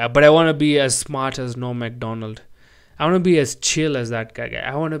 But I want to be as smart as Norm Macdonald. I want to be as chill as that guy.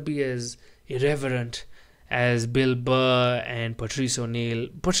 I want to be as irreverent as Bill Burr and Patrice O'Neill.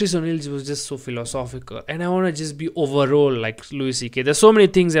 Patrice O'Neill was just so philosophical. And I want to just be overall like Louis C.K. There's so many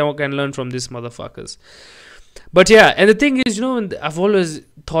things I can learn from these motherfuckers. But yeah, and the thing is, you know, I've always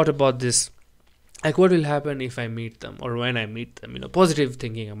thought about this. Like, what will happen if I meet them or when I meet them? You know, positive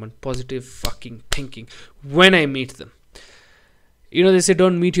thinking. I'm on positive fucking thinking when I meet them. You know, they say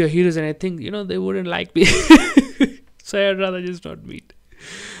don't meet your heroes, and I think, you know, they wouldn't like me. So I'd rather just not meet.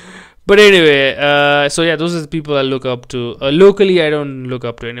 But anyway, so yeah, those are the people I look up to. Locally, I don't look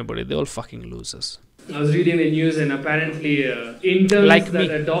up to anybody. They're all fucking losers. I was reading the news and apparently interns like that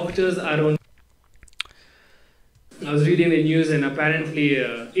are doctors are on. I was reading the news, and apparently,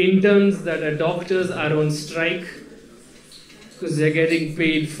 interns that are doctors are on strike because they're getting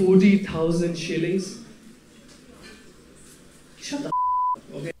paid 40,000 shillings. Shut the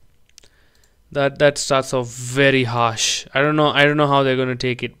okay. That starts off very harsh. I don't know how they're gonna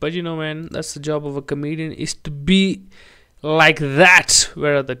take it, but man, that's the job of a comedian, is to be like that.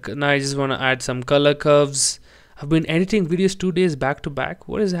 Where are the now? I just want to add some color curves. I've been editing videos 2 days back to back.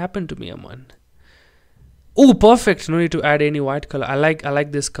 What has happened to me, Aman? Oh, perfect. No need to add any white color. I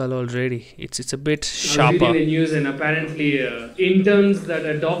like this color already. It's a bit sharper. I was reading the news, and apparently, interns that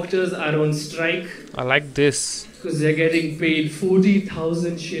are doctors are on strike. I like this because they're getting paid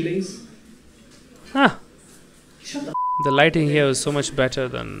 40,000 shillings. Huh. Shut the The lighting here is so much better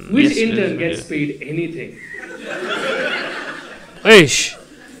than which intern gets paid anything? Ish.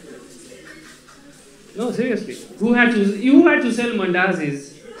 No, seriously. Who had to sell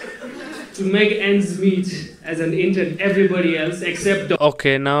mandazis to make ends meet as an intern? Everybody else except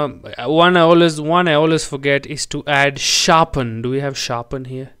Okay, now one I always forget is to add sharpen. Do we have sharpen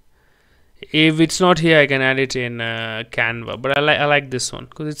here? If it's not here, I can add it in Canva. But I like this one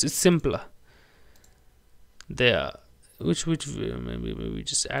because it's simpler. There. Which maybe we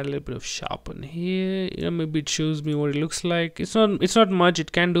just add a little bit of sharpen here. Maybe it shows me what it looks like. It's not much.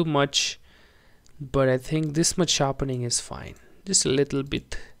 It can do much, but I think this much sharpening is fine. Just a little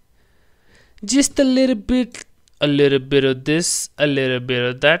bit. Just a little bit. A little bit of this. A little bit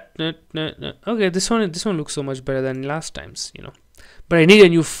of that. Okay, this one looks so much better than last time's. But I need a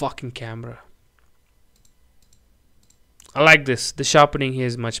new fucking camera. I like this. The sharpening here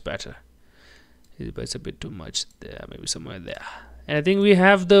is much better. But it's a bit too much there, maybe somewhere there. And I think we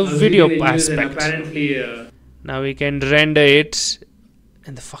have the video aspect. Apparently, now we can render it.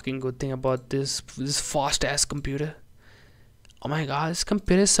 And the fucking good thing about this fast ass computer, oh my god, this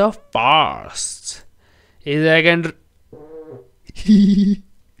computer is so fast, is I can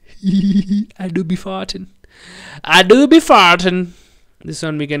I do be farting. This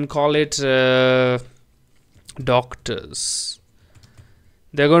one we can call it doctors.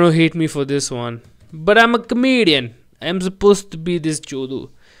 They're gonna hate me for this one, but I'm a comedian. I'm supposed to be this chodu.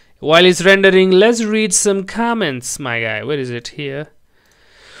 While it's rendering, let's read some comments, my guy. Where is it? Here.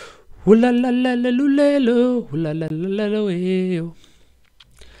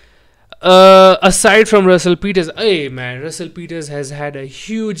 Aside from Russell Peters, hey man, Russell Peters has had a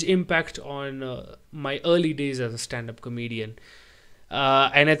huge impact on my early days as a stand-up comedian.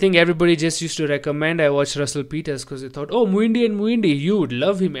 And I think everybody just used to recommend I watch Russell Peters because they thought, oh, Muindi, you would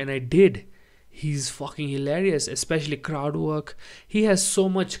love him. And I did. He's fucking hilarious, especially crowd work. He has so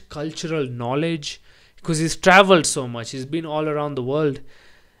much cultural knowledge because he's traveled so much. He's been all around the world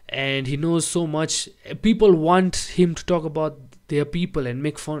and he knows so much. People want him to talk about their people and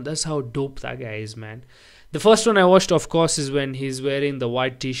make fun. That's how dope that guy is, man. The first one I watched, of course, is when he's wearing the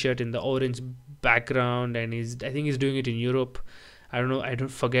white t-shirt in the orange background, and I think he's doing it in Europe. I don't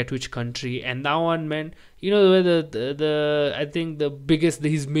forget which country. And that one, man, where the I think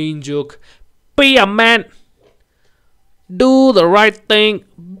his main joke, be a man, do the right thing,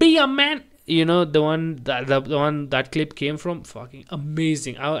 be a man. The one that clip came from, fucking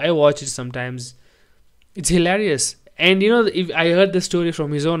amazing. I watch it sometimes. It's hilarious. And if I heard the story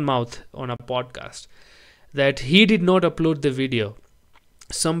from his own mouth on a podcast that he did not upload the video.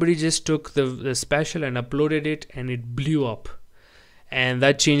 Somebody just took the special and uploaded it, and it blew up. And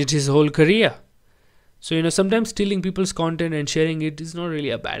that changed his whole career. So, sometimes stealing people's content and sharing it is not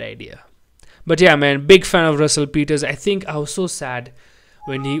really a bad idea. But yeah, man, big fan of Russell Peters. I think I was so sad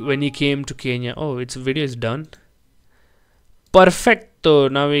when he came to Kenya. Oh, its video is done. Perfecto.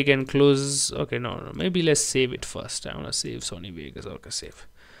 Now we can close. Okay, no. Maybe let's save it first. I want to save Sony Vegas. Okay, save.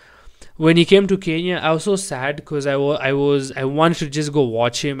 When he came to Kenya, I was so sad because I wanted to just go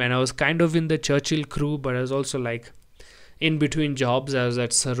watch him, and I was kind of in the Churchill crew, but I was also like in between jobs. I was at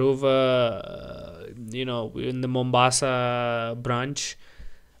Sarova, in the Mombasa branch,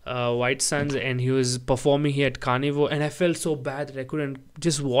 White Suns, and he was performing here at Carnival, and I felt so bad that I couldn't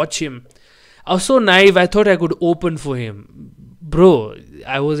just watch him. I was so naive. I thought I could open for him. Bro,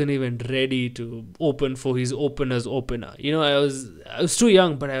 I wasn't even ready to open for his opener's opener. I was too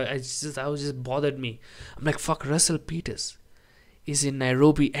young, but I was just bothered me. I'm like, fuck, Russell Peters is in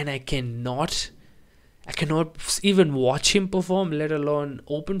Nairobi, and I cannot even watch him perform, let alone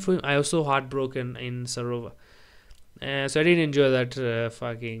open for him. I was so heartbroken in Sarova. So I didn't enjoy that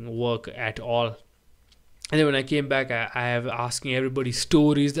fucking work at all. And then when I came back, I have asking everybody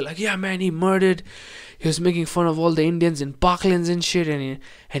stories. They're like, yeah, man, he was making fun of all the Indians in Parklands and shit. And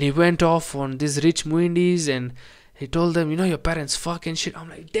he went off on these rich Muindis. And He told them, your parents fucking shit. I'm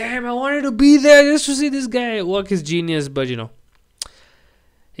like, damn, I wanted to be there just to see this guy work his genius. But,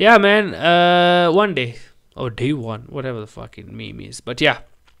 yeah, man, one day, or day one, whatever the fucking meme is. But yeah,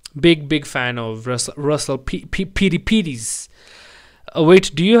 big fan of Russell Petey's.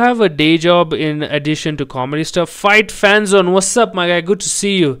 Wait, do you have a day job in addition to comedy stuff? Fight Fan Zone, what's up, my guy? Good to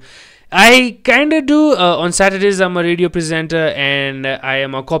see you. I kind of do. On Saturdays, I'm a radio presenter and I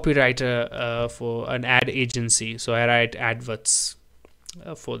am a copywriter for an ad agency. So I write adverts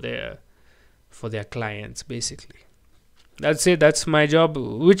for their clients, basically. That's it. That's my job,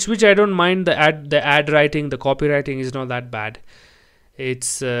 which I don't mind. The ad writing, the copywriting is not that bad. It's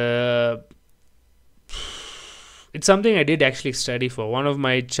something I did actually study for. One of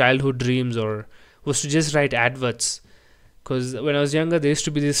my childhood dreams was to just write adverts. Because when I was younger, there used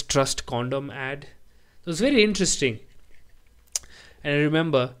to be this Trust condom ad. It was very interesting. And I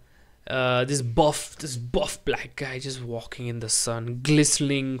remember this buff black guy just walking in the sun,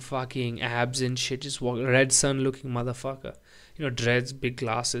 glistening fucking abs and shit, just red sun looking motherfucker. Dreads, big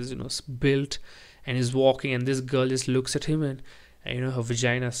glasses, built, and he's walking, and this girl just looks at him, and her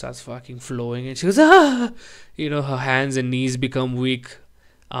vagina starts fucking flowing, and she goes, ah! Her hands and knees become weak,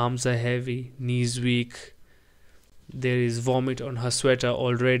 arms are heavy, knees weak. There is vomit on her sweater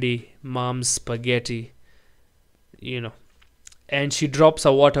already, mom's spaghetti, and she drops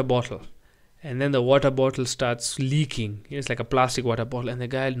a water bottle, and then the water bottle starts leaking. It's like a plastic water bottle, and the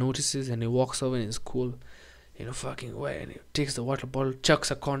guy notices, and he walks over, and it's cool, fucking wet, and he takes the water bottle,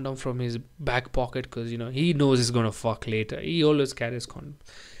 chucks a condom from his back pocket, because he knows he's gonna fuck later. He always carries condom.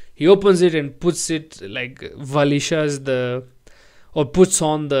 He opens it and puts it like Valishas puts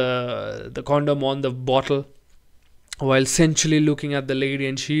on the condom on the bottle, while sensually looking at the lady,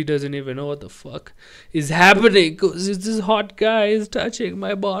 and she doesn't even know what the fuck is happening, because this hot guy is touching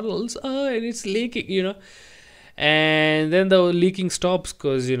my bottles, and it's leaking, and then the leaking stops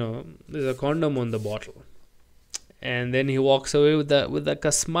because there's a condom on the bottle, and then he walks away with like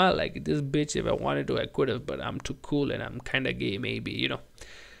a smile, like, this bitch, if I wanted to I could have, but I'm too cool and I'm kind of gay, maybe,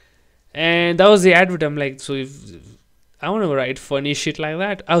 and that was the advert. I'm like, so if I want to write funny shit like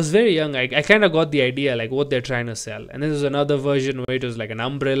that. I was very young. I kind of got the idea, like, what they're trying to sell. And this was another version where it was like an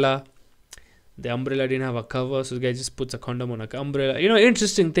umbrella. The umbrella didn't have a cover, so the guy just puts a condom on an umbrella.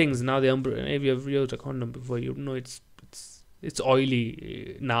 Interesting things. Now the umbrella, if you've used a condom before, it's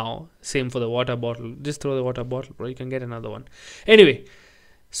oily now. Same for the water bottle. Just throw the water bottle, bro. You can get another one. Anyway,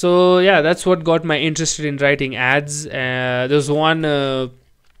 so yeah, that's what got my interested in writing ads. There's one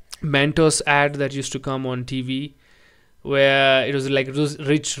Mentos ad that used to come on TV, where it was like those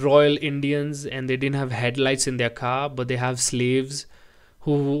rich royal Indians, and they didn't have headlights in their car, but they have slaves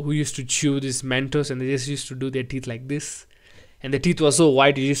who used to chew this Mentos, and they just used to do their teeth like this, and the teeth were so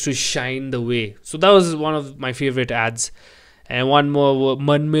white it used to shine the way. So that was one of my favorite ads. And one more,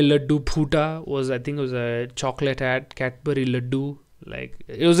 Man Mein Laddu Phoota, I think it was a chocolate ad, Cadbury Laddu. Like,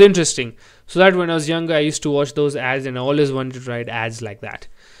 it was interesting. So that when I was younger, I used to watch those ads, and I always wanted to write ads like that.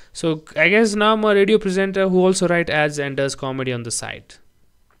 So I guess now I'm a radio presenter who also writes ads and does comedy on the side.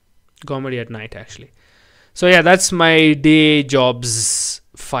 Comedy at night, actually. So yeah, that's my day jobs.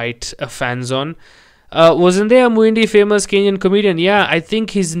 Fight a Fan Zone. Wasn't there a Muindi famous Kenyan comedian? Yeah, I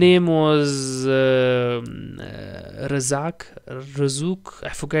think his name was Razuk. I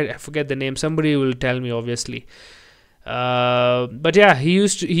forget the name. Somebody will tell me, obviously. But yeah, he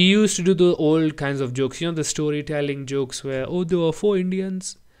used to do the old kinds of jokes. The storytelling jokes where, there were 4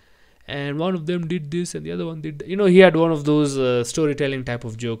 Indians, and one of them did this and the other one did he had one of those storytelling type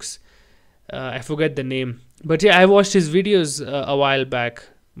of jokes. I forget the name, but yeah, I watched his videos a while back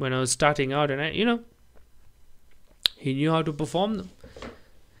when I was starting out, and he knew how to perform them.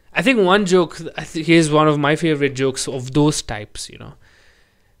 I think one joke, here's one of my favorite jokes of those types.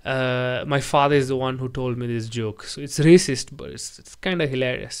 My father is the one who told me this joke, so it's racist, but it's kind of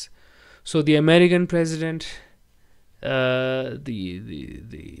hilarious. So the American president, the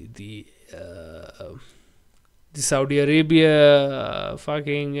Saudi Arabia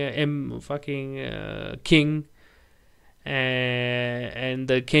king, and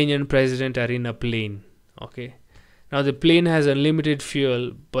the Kenyan president are in a plane. Okay, now the plane has unlimited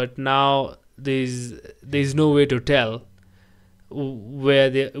fuel, but now there's no way to tell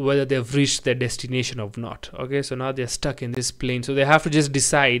whether they've reached their destination or not. Okay, so now they're stuck in this plane, so they have to just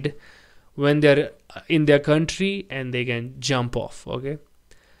decide when they're in their country and they can jump off. Okay,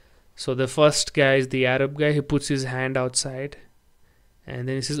 so the first guy is the Arab guy. He puts his hand outside, and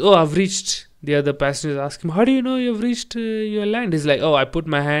then he says, "Oh, I've reached." The other passengers ask him, "How do you know you've reached your land?" He's like, "Oh, I put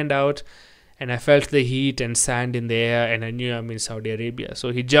my hand out and I felt the heat and sand in the air, and I knew I'm in Saudi Arabia."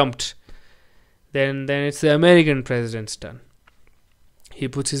 So he jumped. Then it's the American president's turn. He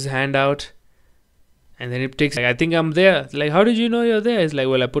puts his hand out, and then it takes, like, I think I'm there. Like, how did you know you're there? It's like,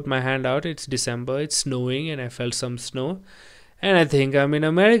 well, I put my hand out. It's December. It's snowing, and I felt some snow. And I think I'm in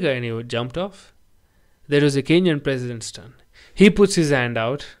America. And he jumped off. There was a Kenyan president's turn. He puts his hand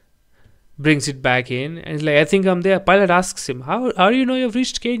out, brings it back in, and he's like, I think I'm there. Pilot asks him, how do you know you've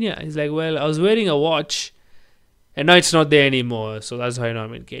reached Kenya? He's like, well, I was wearing a watch, and now it's not there anymore. So that's how I know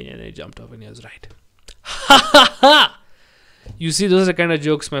I'm in Kenya. And he jumped off, and he was right. Ha ha ha! You see, those are the kind of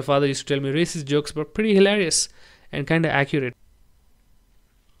jokes my father used to tell me. Racist jokes, but pretty hilarious and kind of accurate.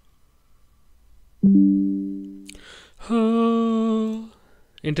 Oh.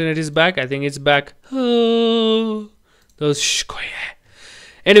 Internet is back. I think it's back. Oh. Those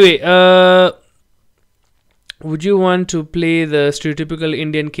Anyway, would you want to play the stereotypical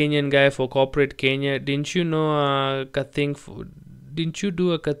Indian Kenyan guy for corporate Kenya? Didn't you know didn't you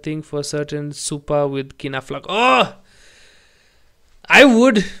do a cutting for certain super with Kinaflak? Oh, I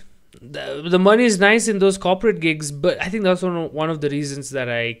would. The money is nice in those corporate gigs, but I think that's one of the reasons that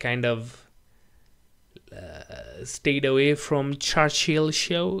I kind of stayed away from Churchill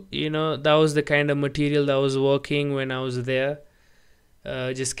show. You know, that was the kind of material that was working when I was there.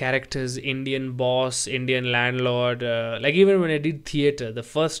 Just characters, Indian boss, Indian landlord. Like even when I did theater, the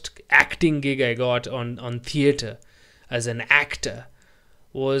first acting gig I got on theater as an actor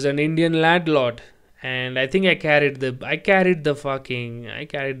was an Indian landlord. And I think I carried the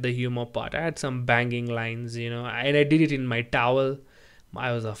humor part. I had some banging lines, you know, and I did it in my towel.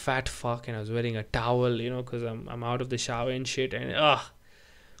 I was a fat fuck and I was wearing a towel, you know, because I'm out of the shower and shit. And it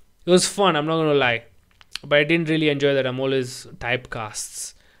was fun, I'm not gonna lie. But I didn't really enjoy that. I'm always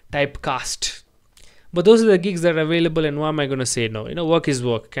typecast. But those are the gigs that are available, and why am I gonna say no? You know, work is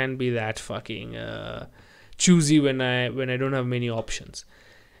work. Can't be that fucking choosy when I don't have many options.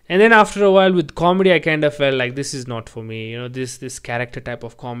 And then after a while with comedy, I kind of felt like this is not for me. You know, this character type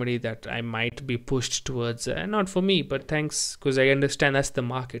of comedy that I might be pushed towards, not for me. But thanks, because I understand that's the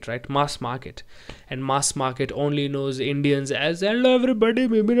market, right? Mass market, and mass market only knows Indians as hello everybody.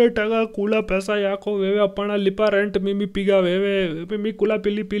 Mimi na taga kula pesa yako wewe apana lipa rent mimi piga wewe mimi kula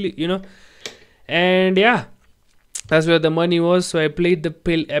pili pili. You know, and yeah. That's where the money was. So I played the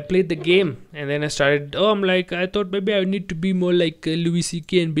game, and then I started. I thought maybe I need to be more like Louis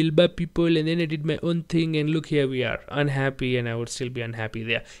C.K. and Bilba people, and then I did my own thing. And look, here we are, unhappy, and I would still be unhappy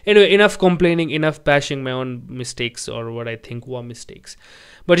there. Anyway, enough complaining, enough bashing my own mistakes or what I think were mistakes.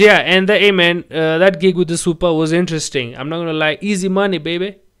 But yeah, and that gig with the super was interesting. I'm not gonna lie, easy money,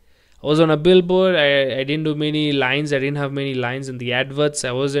 baby. I was on a billboard. I didn't do many lines. I didn't have many lines in the adverts.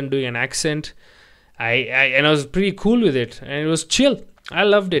 I wasn't doing an accent. I was pretty cool with it, and it was chill. I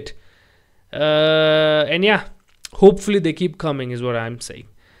loved it. And yeah, hopefully they keep coming is what I'm saying.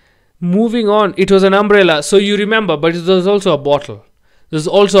 Moving on, it was an umbrella. So you remember, but it was also a bottle. There's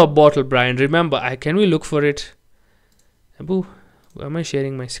also a bottle, Brian. Remember, can we look for it? Abu, am I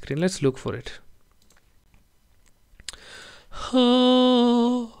sharing my screen? Let's look for it.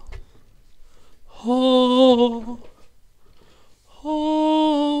 Oh, oh,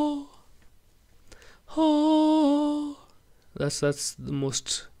 oh. Oh, that's the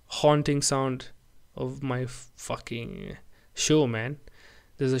most haunting sound of my fucking show, man.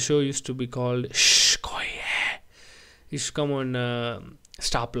 There's a show used to be called Shh Koi Hai. It used to come on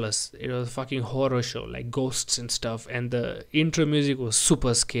Star Plus. It was a fucking horror show, like ghosts and stuff, and the intro music was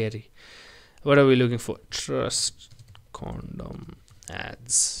super scary. What are we looking for? Trust condom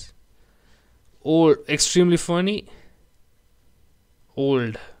ads. Old, extremely funny.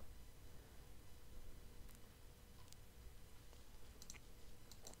 Old.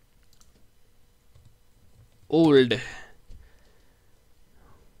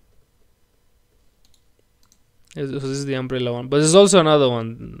 This is the umbrella one, but there's also another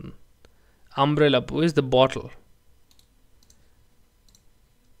one. Umbrella. Where's the bottle?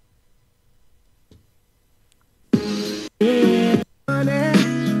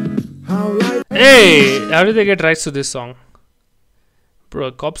 Hey, how did they get rights to this song?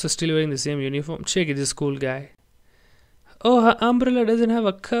 Bro, cops are still wearing the same uniform. Check it, this cool guy. Oh, her umbrella doesn't have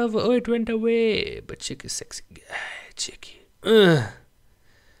a cover. Oh, it went away. But check is sexy guy. Check it.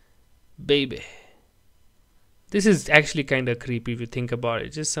 Baby. This is actually kind of creepy if you think about it.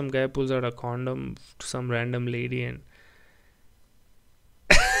 Just some guy pulls out a condom to some random lady and...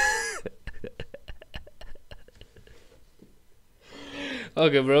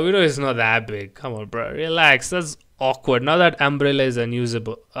 Okay, bro. We know it's not that big. Come on, bro. Relax. That's awkward. Now that umbrella is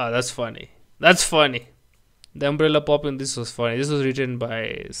unusable. That's funny. That's funny. The umbrella popping, this was funny. This was written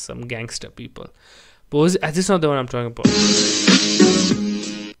by some gangster people. But this is not the one I'm talking about.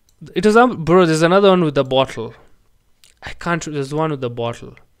 It was bro. There's another one with the bottle. I can't. There's one with the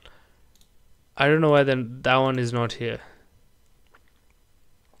bottle. I don't know why then that one is not here.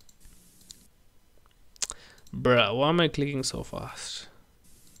 Bruh, why am I clicking so fast?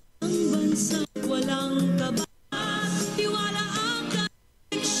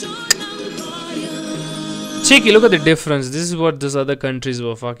 Cheeky, look at the difference. This is what those other countries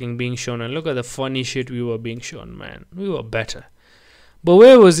were fucking being shown, and look at the funny shit we were being shown, man. We were better. But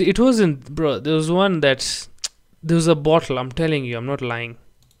where was it? It wasn't, bro. There was one that there was a bottle. I'm telling you, I'm not lying.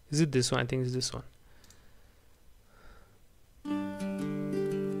 Is it this one? I think it's this one.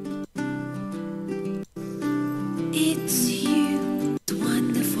 It's you, it's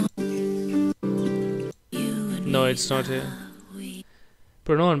wonderful. No, it's not here.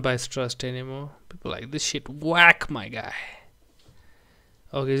 But no one buys trust anymore. People like this shit whack, my guy.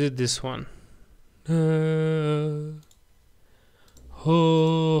 Okay, is it this one?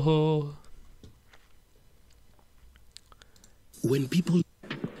 When people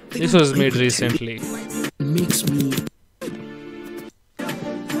This was made recently. makes me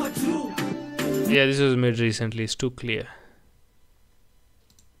Yeah, this was made recently. It's too clear.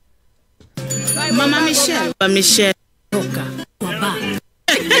 Mama Michelle. Michelle.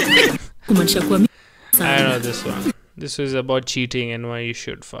 I don't know this one. This is about cheating and why you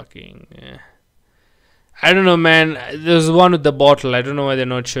should fucking. Yeah. I don't know, man. There's one with the bottle. I don't know why they're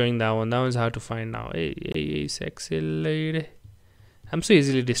not showing that one. That one's hard to find now. Hey, hey, hey, sexy lady. I'm so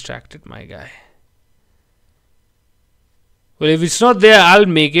easily distracted, my guy. Well, if it's not there, I'll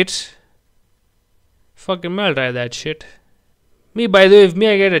make it. Fucking I'll try that shit. Me, by the way, if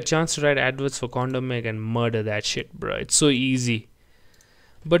I get a chance to write adverts for condom, I can murder that shit, bro. It's so easy.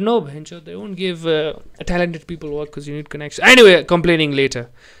 But no, Bencho, they won't give talented people work because you need connection. Anyway, complaining later.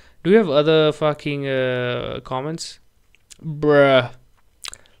 Do we have other fucking comments? Bruh.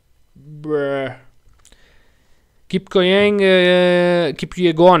 Keep going.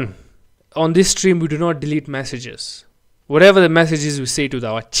 Keep going. On this stream, we do not delete messages. Whatever the messages we say to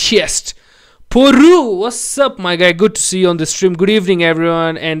our chest. Poru, what's up, my guy? Good to see you on the stream. Good evening,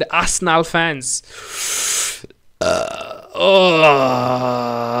 everyone, and Arsenal fans.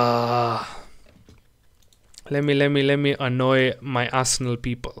 Let me annoy my Arsenal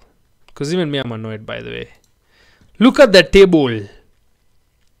people, because even me, I'm annoyed. By the way, look at the table.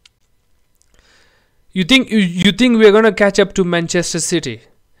 You think we're gonna catch up to Manchester City?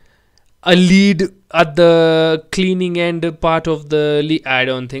 A lead at the cleaning end part of the league? I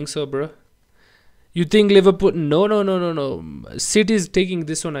don't think so, bro. You think Liverpool? No. City is taking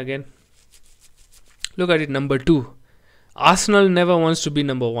this one again. Look at it, number 2. Arsenal never wants to be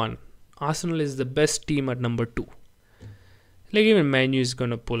number 1. Arsenal is the best team at number 2. Like even Man U is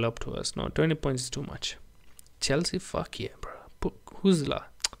gonna pull up to us. No, 20 points is too much. Chelsea, fuck yeah, bro. Who's la?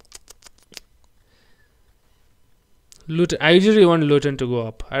 Luton. I usually want Luton to go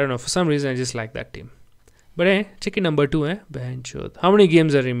up. I don't know. For some reason, I just like that team. But check it, number 2. Bencho. How many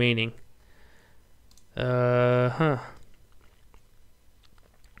games are remaining? Can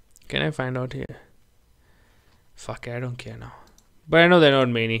I find out here? Fuck, I don't care now. But I know they're not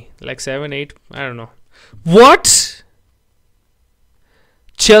many. Like 7, 8. I don't know. What?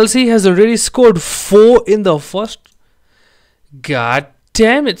 Chelsea has already scored 4 in the first. God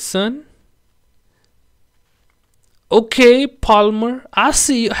damn it, son. Okay, Palmer. I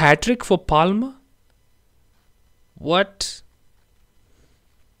see a hat-trick for Palmer. What?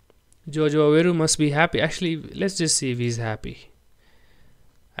 Jojo Aweru must be happy. Actually, let's just see if he's happy.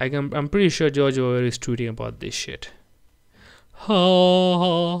 I'm pretty sure Jojo Aweru is tweeting about this shit.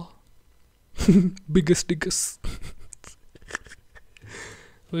 Ha. Biggest diggers.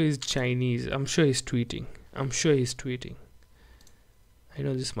 Who is Chinese? I'm sure he's tweeting. I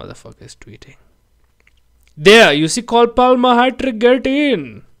know this motherfucker is tweeting. There, you see, call Palmer hat-trick, get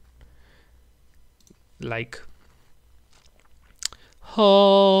in. Like.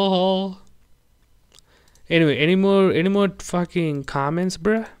 Oh. Anyway, any more fucking comments,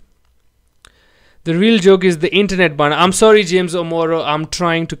 bruh? The real joke is the internet ban. I'm sorry, James Omoro. I'm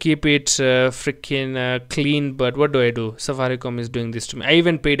trying to keep it freaking clean, but what do I do? Safaricom is doing this to me. I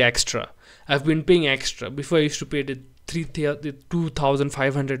even paid extra. I've been paying extra. Before I used to pay the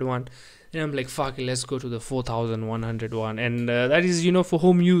 2,500 one. And I'm like, fuck it, let's go to the 4,100 one. And that is, for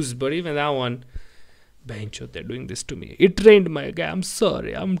home use. But even that one, bencho, they're doing this to me. It rained, my guy. I'm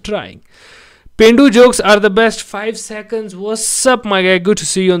sorry. I'm trying. Pendu jokes are the best. 5 seconds. What's up, my guy? Good to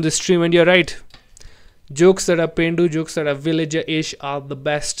see you on the stream. And you're right. Jokes that are Pendu, jokes that are villager-ish are the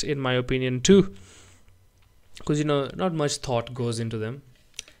best, in my opinion, too. Because, not much thought goes into them.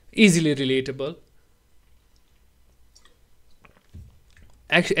 Easily relatable.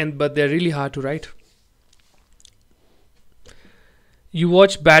 Actually, but they're really hard to write. You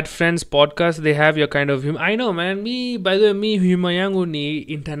watch Bad Friends podcast, they have your kind of humor. I know, man. By the way, humor yangu ni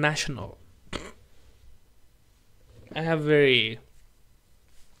international. I have very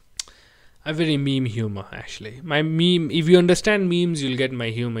meme humor, actually. My meme, if you understand memes, you'll get my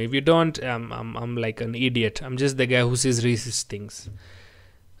humor. If you don't, I'm like an idiot. I'm just the guy who says racist things.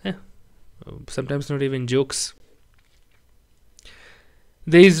 Yeah. Sometimes not even jokes.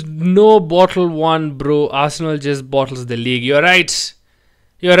 There is no bottle one, bro. Arsenal just bottles the league. You're right.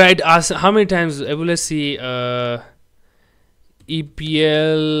 You're right. How many times? Let's see.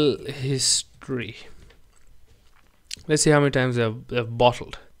 EPL history. Let's see how many times they've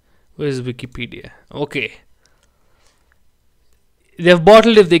bottled. Where's Wikipedia? Okay. They've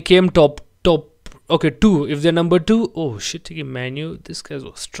bottled if they came top. Okay, 2. If they're number 2. Oh shit, Manu. This guy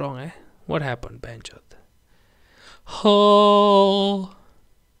was strong, eh? What happened, Banjot? Oh.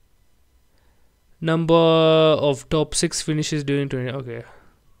 Number of top 6 finishes during 20. Okay.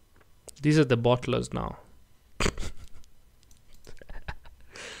 These are the bottlers now.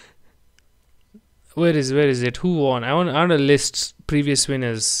 Where is it? Who won? I want to list previous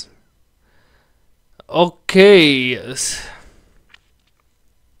winners. Okay. I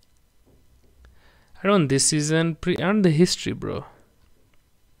don't this season. I don't the history, bro.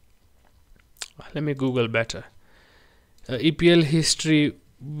 Let me Google better. EPL history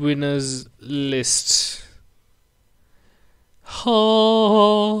winners list.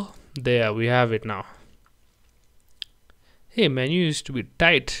 Oh, there we have it now. Hey man, you used to be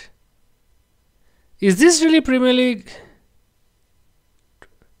tight. Is this really Premier League?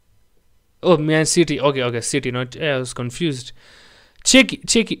 Oh, Man City. Okay, City. Not. I was confused. Check.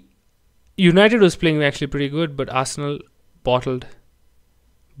 United was playing actually pretty good, but Arsenal bottled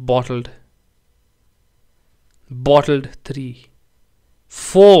 3,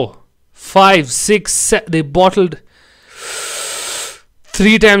 4, 5, 6, 7. They bottled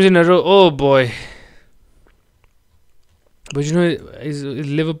 3 times in a row. Oh boy. But is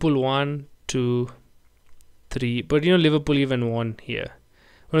Liverpool 1, 2, 3. But Liverpool even won here.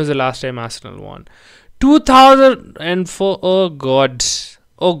 When was the last time Arsenal won? 2004. Oh god.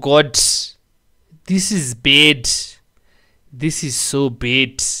 This is bad. This is so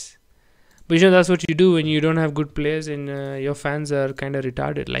bad. But that's what you do when you don't have good players and your fans are kind of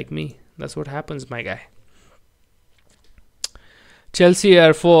retarded like me. That's what happens, my guy. Chelsea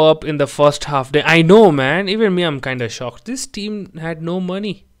are 4 up in the first half. I know, man. Even me, I'm kind of shocked. This team had no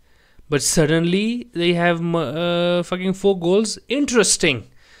money. But suddenly, they have fucking 4 goals. Interesting.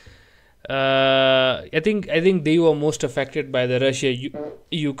 I think they were most affected by the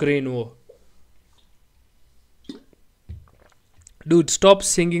Russia-Ukraine war. Dude, stop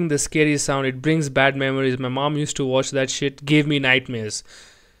singing the scary sound. It brings bad memories. My mom used to watch that shit. Gave me nightmares.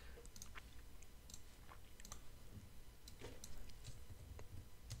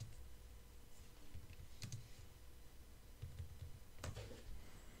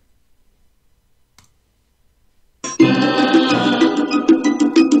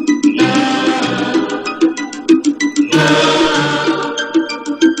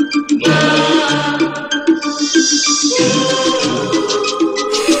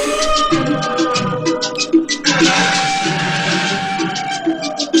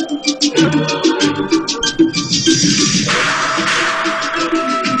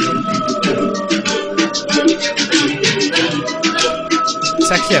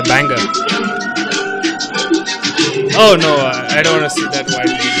 It's actually a banger. Oh no, I don't want to see that white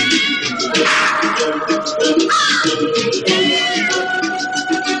lady.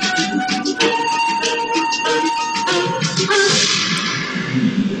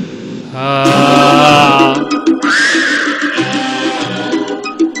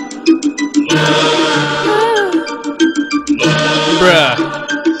 Bruh.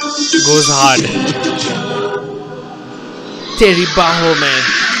 Goes hard. Terry Bajo, man.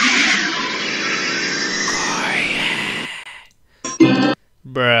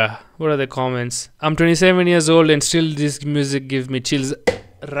 Bruh. What are the comments? I'm 27 years old and still this music gives me chills.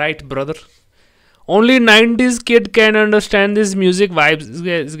 Right, brother. Only 90s kid can understand this music vibes.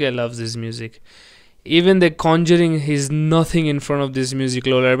 This guy loves this music. Even The Conjuring is nothing in front of this music.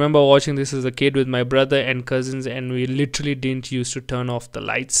 Lol. I remember watching this as a kid with my brother and cousins, and we literally didn't used to turn off the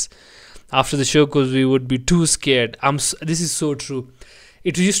lights after the show because we would be too scared. This is so true.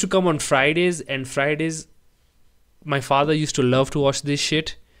 It used to come on Fridays, and Fridays my father used to love to watch this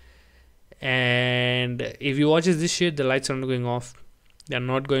shit. And if he watches this shit, the lights are not going off. They're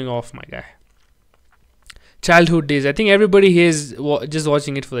not going off, my guy. Childhood days. I think everybody here is just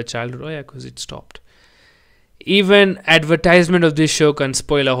watching it for the childhood. Oh yeah, because it stopped. Even advertisement of this show can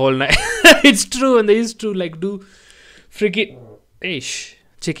spoil a whole night. It's true, and they used to like do freaking. Ish,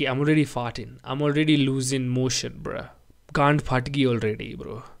 Chicky, I'm already farting. I'm already losing motion, bruh. Can't fatigi already,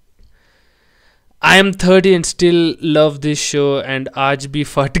 bro. I am 30 and still love this show, and aaj bhi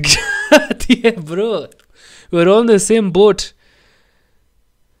fat gaya. Yeah, bro. We're all in the same boat.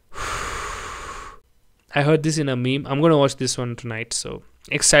 I heard this in a meme. I'm gonna watch this one tonight, so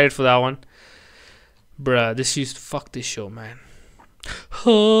excited for that one. Bruh, this used to fuck this show, man.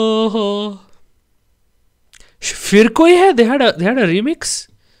 फिर कोई है? They had a remix.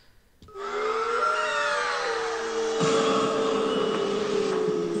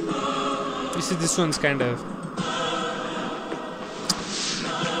 This one's kind of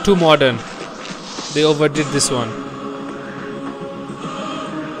too modern. They overdid this one.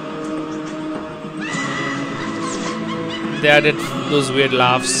 They added those weird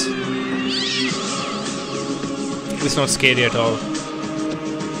laughs. It's not scary at all.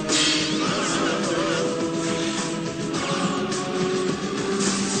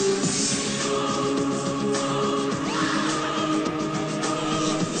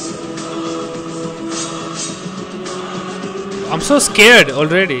 I'm so scared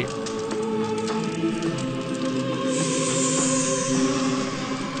already.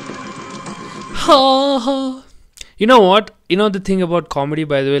 You know what? You know the thing about comedy,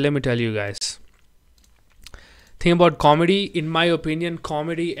 by the way, let me tell you guys. Thing about comedy, in my opinion,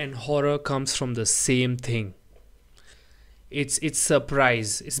 comedy and horror comes from the same thing. It's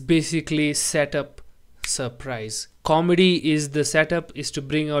surprise. It's basically setup, surprise. Comedy is the setup is to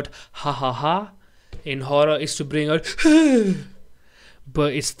bring out ha ha ha. In horror is to bring out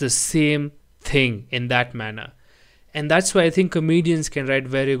but it's the same thing in that manner. And that's why I think comedians can write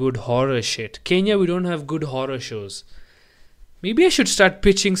very good horror shit. Kenya, we don't have good horror shows. Maybe I should start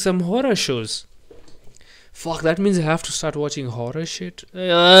pitching some horror shows. Fuck, that means I have to start watching horror shit.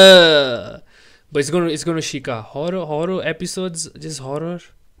 But it's gonna shika. Horror episodes, just horror.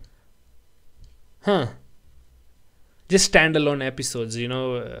 Just standalone episodes, you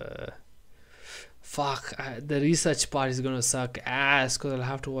know. Fuck, the research part is gonna suck ass because I'll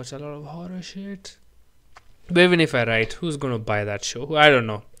have to watch a lot of horror shit. But even if I write, who's gonna buy that show? I don't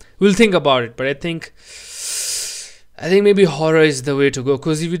know. We'll think about it, but I think maybe horror is the way to go.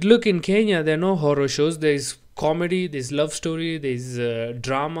 Because if you look in Kenya, there are no horror shows. There's comedy, there's love story, there's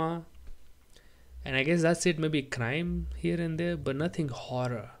drama, and I guess that's it. Maybe crime here and there, but nothing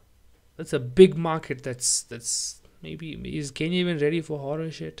horror. That's a big market. That's maybe is Kenya even ready for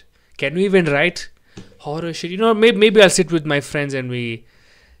horror shit? Can we even write horror shit? You know, maybe I'll sit with my friends and we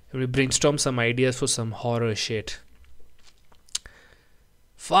brainstorm some ideas for some horror shit.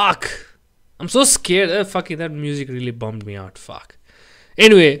 Fuck. I'm so scared. Fucking that music really bummed me out. Fuck.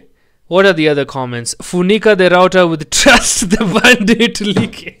 Anyway, what are the other comments? Funika the router with trust the bandit to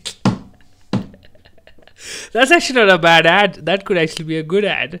leak it. That's actually not a bad ad. That could actually be a good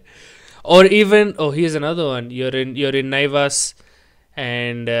ad. Or even, here's another one. You're in Naivas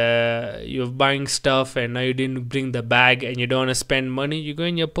and you're buying stuff and now you didn't bring the bag and you don't want to spend money. You go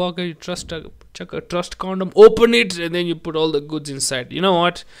in your pocket, you chuck a trust condom, open it, and then you put all the goods inside. You know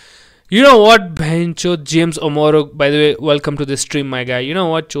what, Bhencho James Omoro, by the way, welcome to the stream, my guy. You know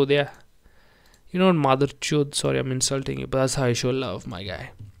what, Chodya? You know what, mother chod, sorry I'm insulting you, but that's how I show love, my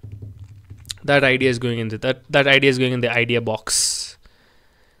guy. That idea is going in that idea is going in the idea box.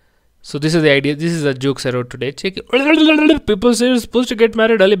 So this is the idea. This is the jokes I wrote today. Check it. People say you're supposed to get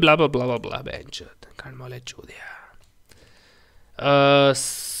married early. Blah blah blah blah blah.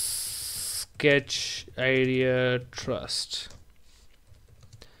 Sketch idea trust.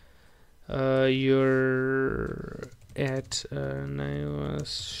 You're at a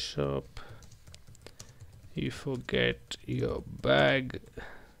Naivas shop. You forget your bag,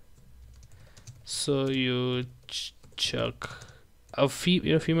 so you chuck.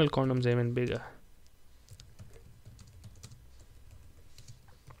 Female condoms are even bigger.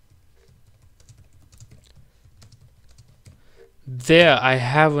 There, I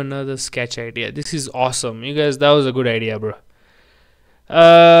have another sketch idea. This is awesome. You guys, that was a good idea, bro.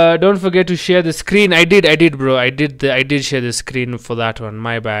 Don't forget to share the screen. I did, bro. I did share the screen for that one.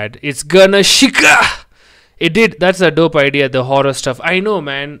 My bad. It's gonna shika. It did. That's a dope idea, the horror stuff. I know,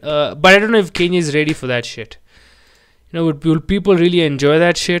 man. But I don't know if Kenya is ready for that shit. You know, will people really enjoy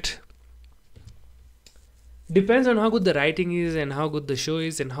that shit? Depends on how good the writing is and how good the show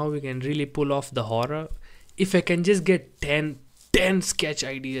is and how we can really pull off the horror. If I can just get 10 sketch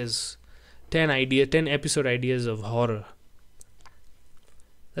ideas, 10 episode ideas of horror.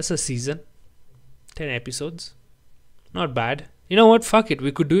 That's a season. 10 episodes. Not bad. You know what? Fuck it.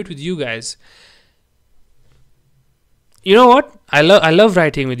 We could do it with you guys. You know what? I love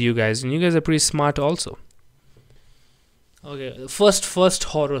writing with you guys, and you guys are pretty smart also. Okay, first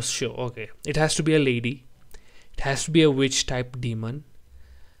horror show. Okay, it has to be a lady. It has to be a witch type demon.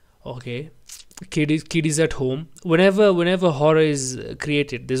 Okay, kid is at home. Whenever horror is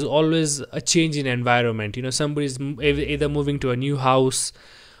created, there's always a change in environment. Somebody's either moving to a new house,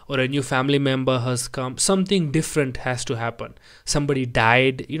 or a new family member has come. Something different has to happen. Somebody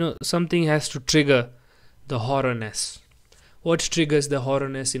died. Something has to trigger the horrorness. What triggers the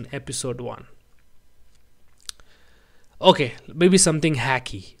horrorness in episode 1? Okay, maybe something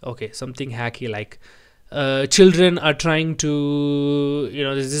hacky. Okay, something hacky like children are trying to,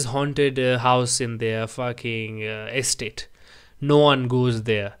 there's this haunted house in their fucking estate. No one goes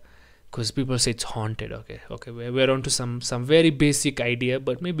there because people say it's haunted. Okay, we're on to some very basic idea,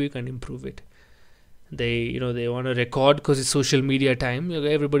 but maybe we can improve it. They want to record because it's social media time.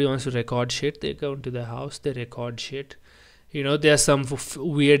 Everybody wants to record shit. They go into the house, they record shit. There are some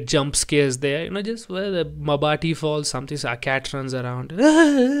weird jump scares there. Just where the Mabati falls, something, a cat runs around.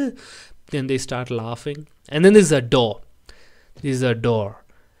 Then they start laughing. And then there's a door.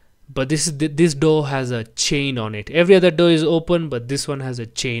 But this door has a chain on it. Every other door is open, but this one has a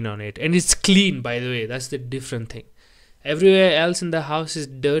chain on it. And it's clean, by the way. That's the different thing. Everywhere else in the house is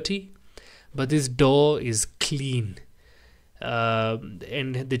dirty, but this door is clean. And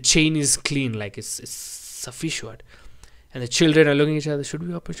the chain is clean, like it's sufficient. And the children are looking at each other. Should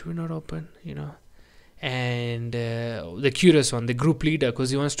we open? Should we not open? And the curious one, the group leader, because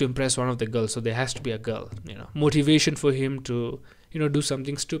he wants to impress one of the girls, so there has to be a girl. Motivation for him to do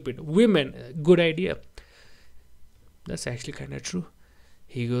something stupid. Women, good idea. That's actually kind of true.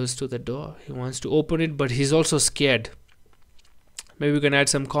 He goes to the door. He wants to open it, but he's also scared. Maybe we can add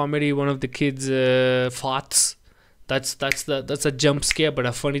some comedy. One of the kids farts. That's a jump scare, but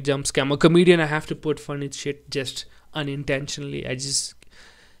a funny jump scare. I'm a comedian. I have to put funny shit just unintentionally. I just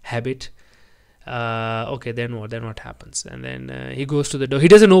habit. Okay, then what happens? And then he goes to the door. He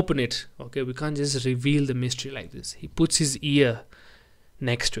doesn't open it. Okay, we can't just reveal the mystery like this. He puts his ear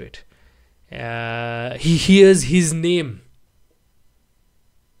next to it. He hears his name.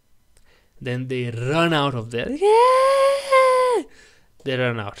 Then they run out of there. Yeah! They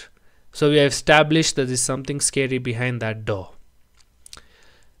run out. So we have established that there's something scary behind that door.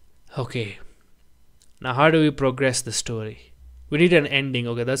 Okay. Now how do we progress the story? We need an ending.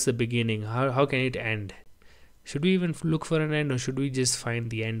 Okay, that's the beginning. How can it end? Should we even look for an end, or should we just find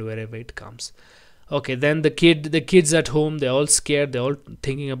the end wherever it comes? Okay, then the kids at home, they're all scared. They're all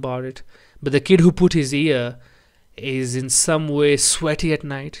thinking about it. But the kid who put his ear is in some way sweaty at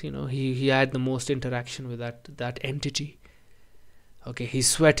night. He had the most interaction with that entity. Okay, he's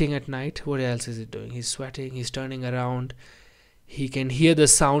sweating at night. What else is he doing? He's sweating. He's turning around. He can hear the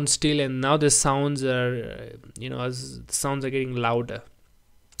sound still, and now the sounds are, as the sounds are getting louder.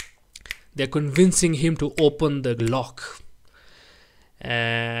 They're convincing him to open the lock.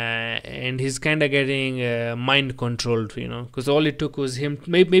 And he's kind of getting mind controlled, because all it took was him.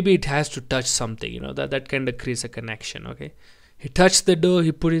 Maybe it has to touch something, that kind of creates a connection. Okay, he touched the door.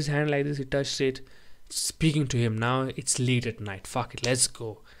 He put his hand like this. He touched it, speaking to him. Now it's late at night. Fuck it, let's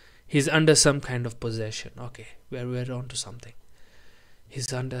go. He's under some kind of possession. Okay, we're on to something.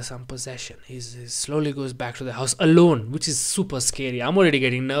 He's under some possession. He slowly goes back to the house alone, which is super scary. I'm already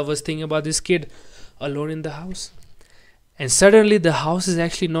getting nervous thinking about this kid alone in the house. And suddenly the house is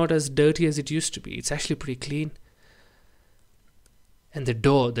actually not as dirty as it used to be. It's actually pretty clean. And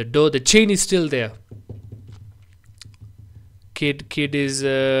the chain is still there. Kid is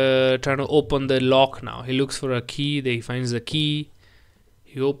trying to open the lock now. He looks for a key. He finds the key.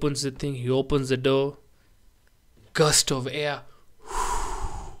 He opens the thing. He opens the door. Gust of air.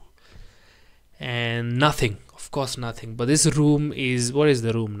 And nothing. Of course nothing. But this room is... What is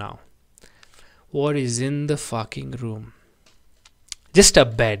the room now? What is in the fucking room? Just a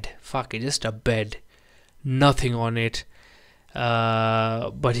bed. Fuck it. Just a bed. Nothing on it.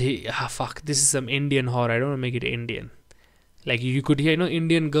 But fuck. This is some Indian horror. I don't want to make it Indian. Like you could hear,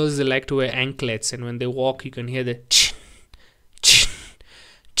 Indian girls, they like to wear anklets. And when they walk, you can hear the chin, chin,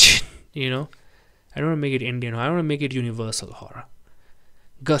 chin, I don't want to make it Indian. I want to make it universal horror.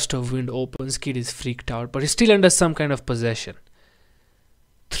 Gust of wind opens. Kid is freaked out. But he's still under some kind of possession.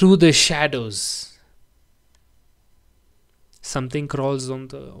 Through the shadows, something crawls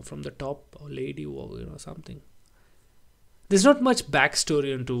from the top, or lady, or something. There's not much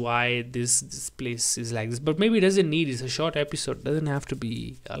backstory into why this place is like this, but maybe it doesn't need. It's a short episode. It doesn't have to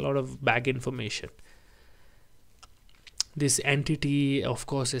be a lot of back information. This entity, of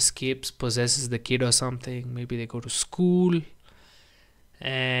course, escapes, possesses the kid or something. Maybe they go to school,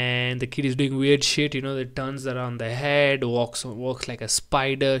 and the kid is doing weird shit, that turns around the head, walks like a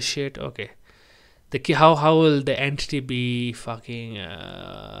spider shit. Okay, the kid, how will the entity be fucking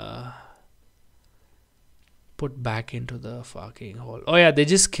put back into the fucking hole? Oh yeah, they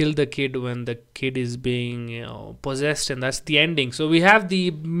just kill the kid when the kid is being possessed, and that's the ending. So we have the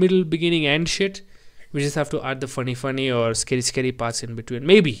middle, beginning, end shit. We just have to add the funny or scary parts in between.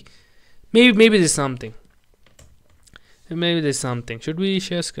 Maybe there's something. Maybe there's something. Should we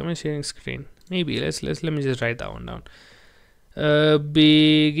share sharing screen? Maybe. Let me just write that one down.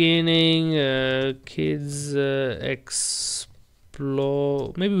 Beginning, kids explore.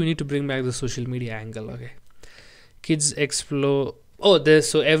 Maybe we need to bring back the social media angle. Okay, kids explore.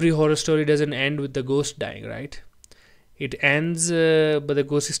 So every horror story doesn't end with the ghost dying, right? It ends, but the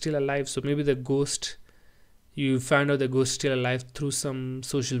ghost is still alive. So maybe the ghost, you find out the ghost is still alive through some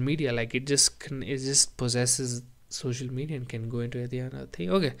social media. Like it just possesses social media and can go into any other thing.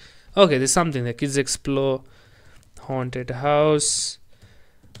 Okay, there's something. The kids explore haunted house.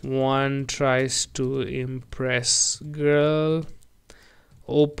 One tries to impress girl.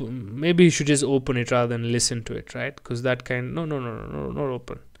 Maybe you should just open it rather than listen to it, right? Because that kind. No, not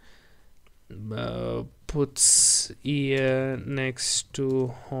open. Puts ear next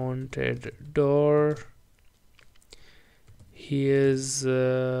to haunted door. Here's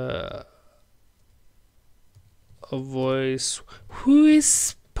a voice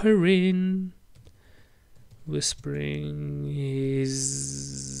whispering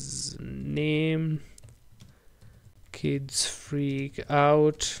his name. Kids freak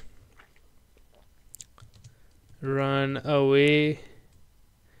out, run away.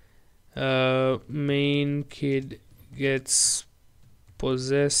 Main kid gets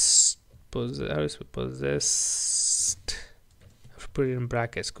possessed. How is it possessed? Put it in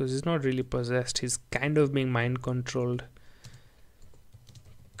brackets because he's not really possessed. He's kind of being mind controlled.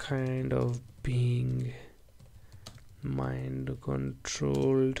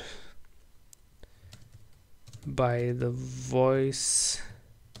 By the voice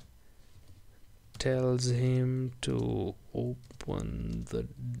tells him to open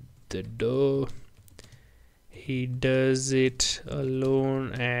the door. He does it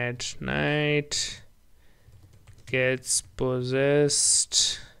alone at night. Gets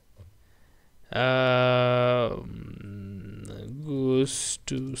possessed, goes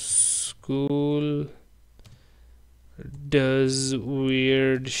to school, does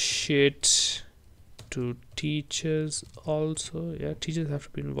weird shit to teachers also. Yeah, teachers have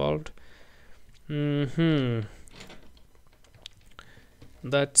to be involved.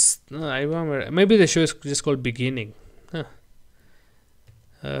 That's I remember. Maybe the show is just called Beginning.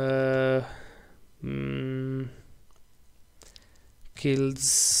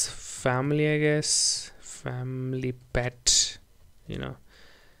 Kills family, I guess. Family pet,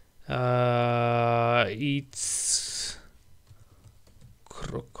 eats,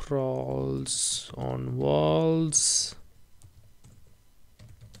 crawls on walls.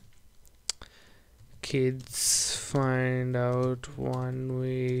 Kids find out one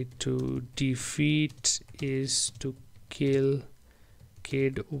way to defeat is to kill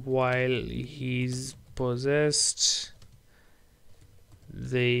kid while he's possessed.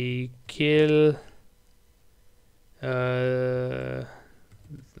 They kill.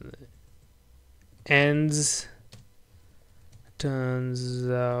 Ends. Turns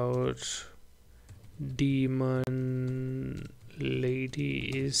out demon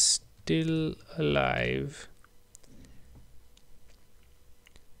lady is still alive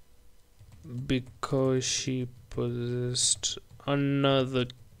because she possessed another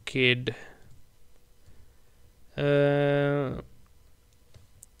kid.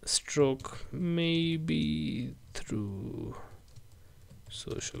 Stroke maybe through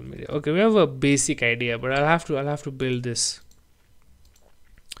social media. Okay, we have a basic idea, but I'll have to build this.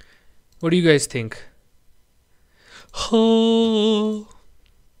 What do you guys think?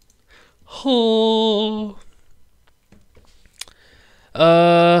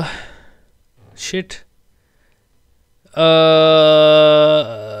 Shit.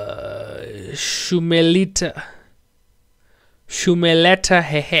 Shumeleta,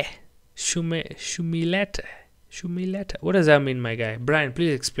 hehe. Shumileta. What does that mean, my guy? Brian,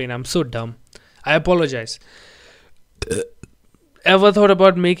 please explain. I'm so dumb. I apologize. Ever thought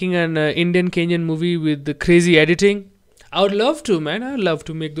about making an Indian Kenyan movie with the crazy editing? I would love to, man. I would love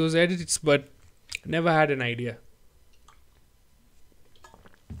to make those edits, but never had an idea.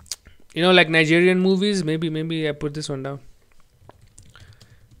 Like Nigerian movies. Maybe I put this one down.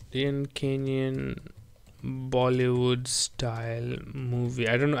 Indian Kenyan Bollywood style movie.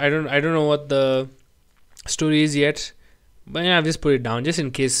 I don't know what the story is yet, But yeah, I've just put it down just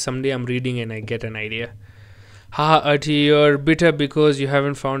in case someday I'm reading and I get an idea. Ha, Artie, you're bitter because you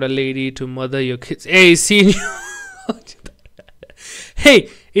haven't found a lady to mother your kids. Hey, see. Hey,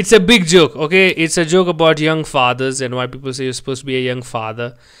 it's a big joke, okay? It's a joke about young fathers and why people say you're supposed to be a young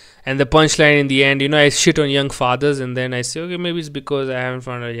father. And the punchline in the end, I shit on young fathers, and then I say, okay, maybe it's because I haven't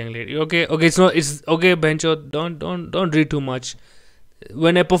found a young lady. Okay, it's okay, Bencho. Don't read too much.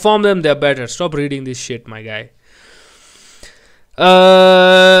 When I perform them, they're better. Stop reading this shit, my guy.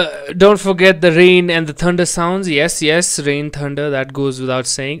 Don't forget the rain and the thunder sounds. Yes, rain, thunder. That goes without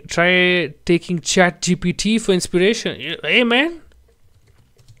saying. Try taking Chat GPT for inspiration. Hey, man.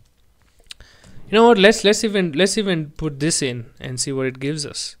 You know what? Let's even put this in and see what it gives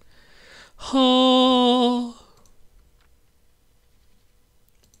us. Oh.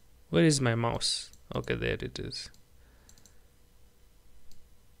 Where is my mouse? Okay, there it is.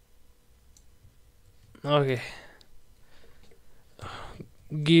 Okay.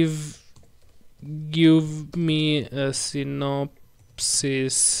 Give me a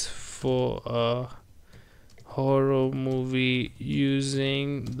synopsis for a horror movie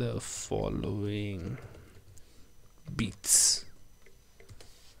using the following beats.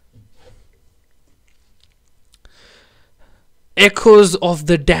 Echoes of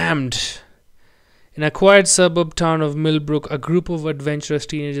the Damned. In a quiet suburb town of Millbrook, a group of adventurous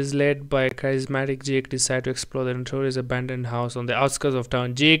teenagers led by charismatic Jake decide to explore the notorious abandoned house on the outskirts of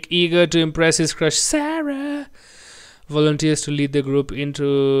town. Jake, eager to impress his crush Sarah, volunteers to lead the group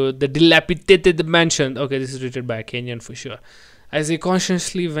into the dilapidated mansion. Okay, this is written by a Kenyan for sure. As they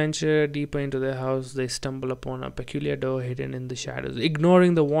consciously venture deeper into the house, they stumble upon a peculiar door hidden in the shadows.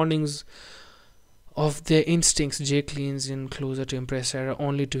 Ignoring the warnings of their instincts, Jake leans in closer to impress Sarah,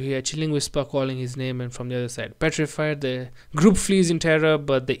 only to hear a chilling whisper calling his name and from the other side. Petrified, the group flees in terror,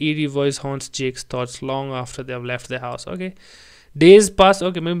 but the eerie voice haunts Jake's thoughts long after they have left the house. Okay. Days pass.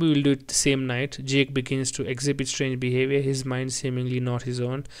 Okay, maybe we'll do it the same night. Jake begins to exhibit strange behavior, his mind seemingly not his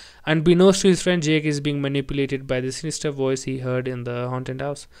own. Unbeknownst to his friend, Jake is being manipulated by the sinister voice he heard in the haunted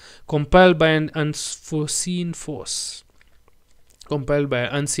house. Compelled by an unseen force,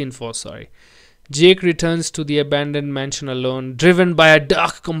 Jake returns to the abandoned mansion alone, driven by a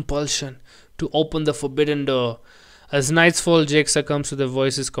dark compulsion to open the forbidden door. As nights fall, Jake succumbs to the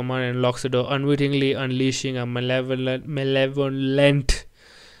voice's command and locks the door, unwittingly unleashing a malevolent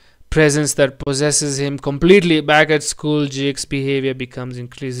presence that possesses him completely. Back at school, Jake's behavior becomes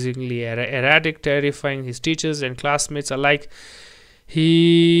increasingly erratic, terrifying his teachers and classmates alike.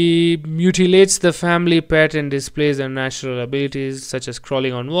 He mutilates the family pet and displays unnatural abilities such as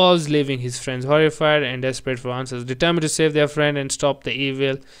crawling on walls, leaving his friends horrified and desperate for answers. Determined to save their friend and stop the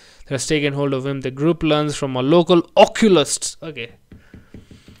evil that has taken hold of him, the group learns from a local oculist. Okay.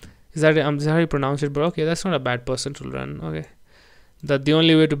 Is that how you pronounce it, bro? Okay, that's not a bad person to learn. Okay. That the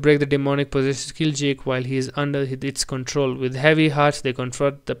only way to break the demonic possession is kill Jake while he is under its control. With heavy hearts, they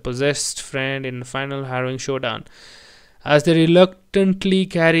confront the possessed friend in a final harrowing showdown. As they reluctantly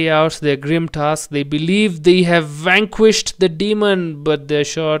carry out their grim task, they believe they have vanquished the demon, but their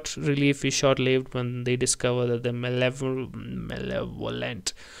short relief is short-lived when they discover that the malevolent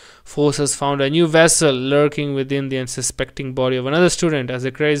force has found a new vessel lurking within the unsuspecting body of another student. As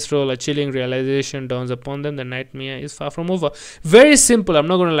the credits roll, a chilling realization dawns upon them: the nightmare is far from over. Very simple, I'm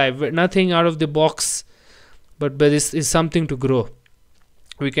not going to lie. Nothing out of the box, but this is something to grow.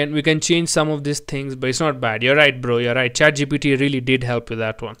 We can change some of these things, but it's not bad. You're right, bro. You're right. ChatGPT really did help with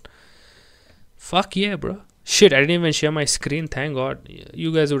that one. Fuck yeah, bro. Shit, I didn't even share my screen. Thank God.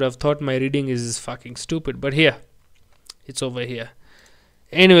 You guys would have thought my reading is fucking stupid, but here, it's over here.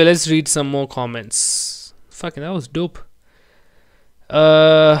 Anyway, let's read some more comments. Fucking, that was dope.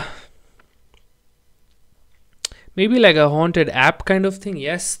 Maybe like a haunted app kind of thing.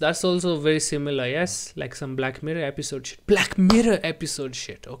 Yes, that's also very similar. Yes, like some Black Mirror episode shit. Black Mirror episode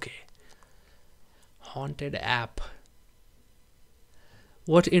shit. Okay. Haunted app.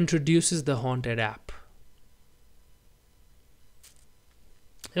 What introduces the haunted app?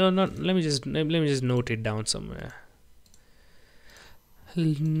 You know, not. Let me just note it down somewhere.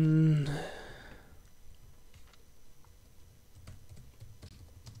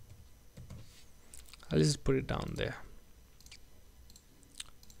 I'll just put it down there.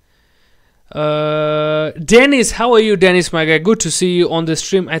 Dennis, how are you, Dennis, my guy? Good to see you on the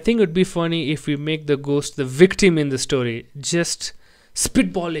stream. I think it would be funny if we make the ghost the victim in the story. Just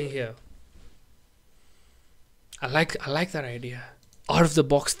spitballing here. I like that idea. Out of the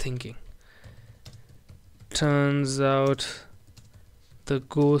box thinking. Turns out the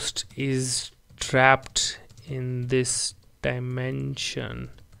ghost is trapped in this dimension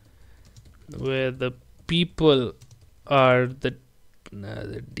where the people are the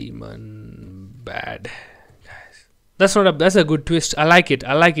demon bad guys. That's a good twist. I like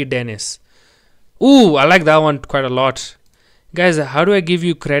it, Dennis. Ooh, I like that one quite a lot. Guys, how do I give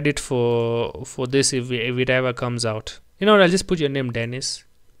you credit for this if it ever comes out? You know what, I'll just put your name Dennis.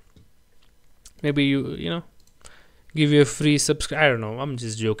 Maybe you know, give you a free subscribe. I don't know, I'm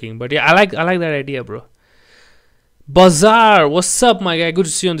just joking, but yeah, I like that idea, bro. Bazaar, what's up, my guy? Good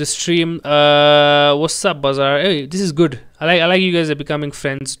to see you on the stream. What's up, Bazaar? Hey, this is good. I like you guys are becoming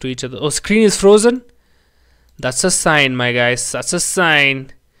friends to each other. Oh, screen is frozen. That's a sign, my guys. That's a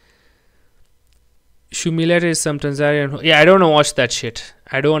sign. Shumilete is some Tanzanian. Yeah, I don't want to watch that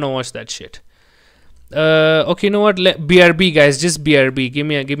shit. Okay, you know what? BRB, guys, just BRB. Give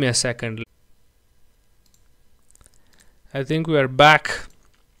me a second. I think we are back.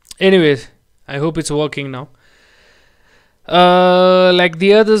 Anyways, I hope it's working now. Like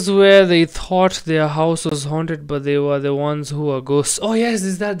the others where they thought their house was haunted, but they were the ones who were ghosts. Oh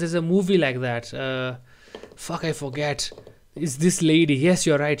yes, there's a movie like that. Fuck, I forget. It's this lady. Yes,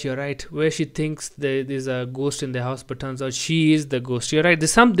 you're right. Where she thinks there's a ghost in the house, but turns out she is the ghost. You're right.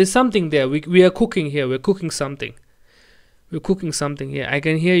 There's something there. We are cooking here. We're cooking something here. I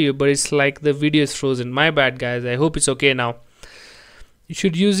can hear you, but it's like the video is frozen. My bad, guys. I hope it's okay now. You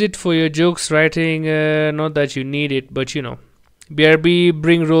should use it for your jokes writing. Not that you need it, but you know. BRB,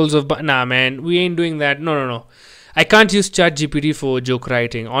 bring rolls of... Nah, man. We ain't doing that. No. I can't use ChatGPT for joke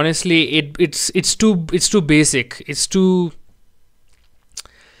writing. Honestly, it's too basic.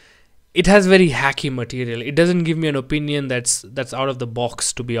 It has very hacky material. It doesn't give me an opinion that's out of the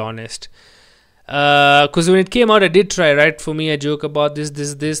box, to be honest. Because when it came out, I did try, right? For me, a joke about this,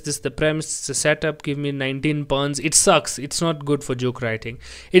 the premise, the setup, give me 19 puns. It sucks. It's not good for joke writing.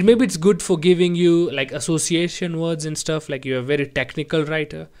 Maybe it's good for giving you like association words and stuff, like you're a very technical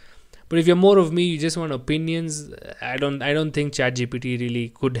writer. But if you're more of me, you just want opinions, I don't think ChatGPT really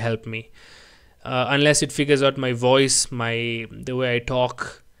could help me. Unless it figures out my voice, the way I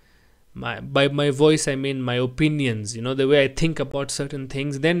talk. By my voice I mean my opinions, you know, the way I think about certain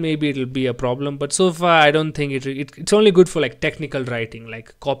things, then maybe it'll be a problem. But so far I don't think it's only good for like technical writing,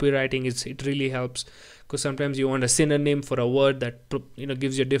 like copywriting. It really helps, because sometimes you want a synonym for a word that, you know,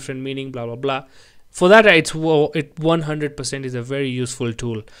 gives you a different meaning, blah blah blah. For that, it 100% is a very useful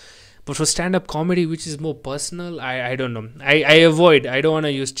tool. But for stand-up comedy, which is more personal, I don't know. I avoid. I don't want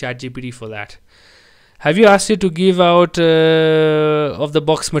to use ChatGPT for that. Have you asked it to give out of the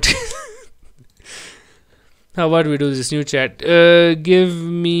box material? How about we do this new chat? Give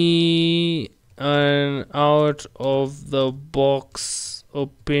me an out of the box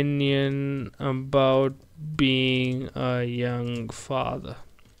opinion about being a young father.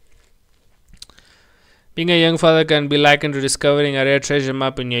 Being a young father can be likened to discovering a rare treasure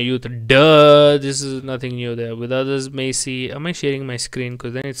map in your youth. Duh, this is nothing new there. With others may see... Am I sharing my screen?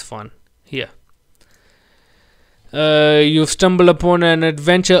 Because then it's fun. Here. You've stumbled upon an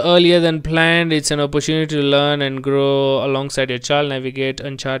adventure earlier than planned. It's an opportunity to learn and grow alongside your child. Navigate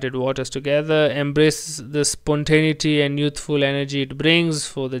uncharted waters together. Embrace the spontaneity and youthful energy it brings.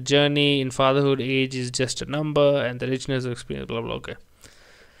 For the journey in fatherhood, age is just a number, and the richness of experience, blah blah. Okay.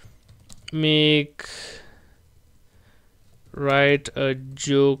 Write a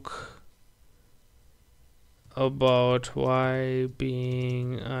joke about why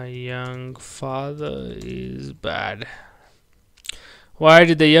being a young father is bad. Why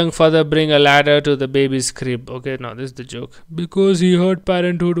did the young father bring a ladder to the baby's crib? Okay, now this is the joke. Because he heard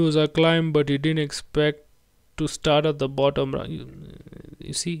parenthood was a climb, but he didn't expect to start at the bottom.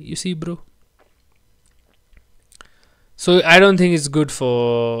 You see, bro. So I don't think it's good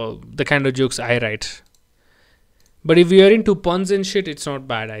for the kind of jokes I write. But if you're into puns and shit, it's not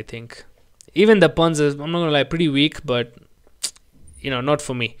bad, I think. Even the puns is, I'm not gonna lie, pretty weak, but you know, not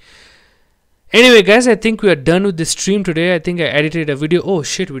for me. Anyway, guys, I think we are done with the stream today. I think I edited a video. Oh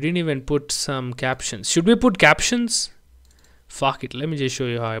shit, we didn't even put some captions. Should we put captions? Fuck it, let me just show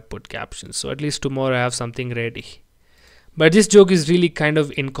you how I put captions. So at least tomorrow I have something ready. But this joke is really kind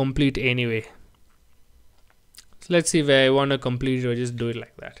of incomplete anyway. So let's see if I want to complete it or just do it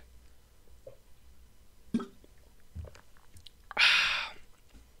like that.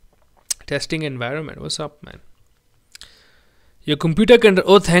 Testing environment. What's up, man? Your computer can...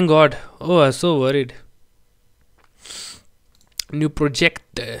 Oh, thank God. Oh, I was so worried. New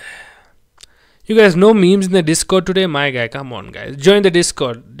project. You guys know memes in the Discord today? My guy, come on, guys. Join the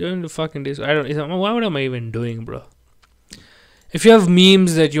Discord. Join the fucking Discord. What am I even doing, bro? If you have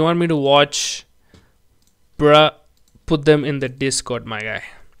memes that you want me to watch, bruh, put them in the Discord, my guy.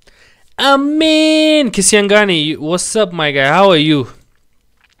 Amin! Kisiangani, what's up, my guy? How are you?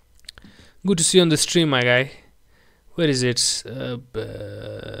 Good to see you on the stream, my guy. Where is it?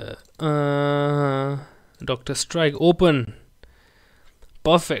 Dr. Strike. Open.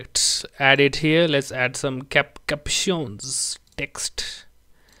 Perfect. Add it here. Let's add some captions. Text.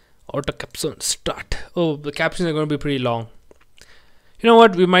 Auto caption. Start. Oh, the captions are going to be pretty long. You know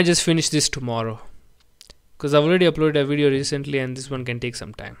what? We might just finish this tomorrow. Because I've already uploaded a video recently and this one can take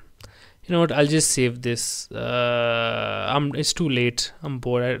some time. You know what? I'll just save this. It's too late. I'm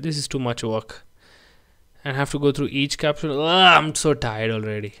bored. This is too much work. And have to go through each caption. I'm so tired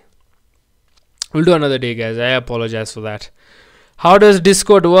already. We'll do another day, guys. I apologize for that. How does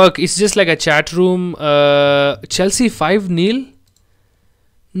Discord work? It's just like a chat room. Chelsea 5-0?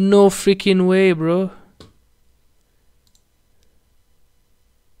 No freaking way, bro.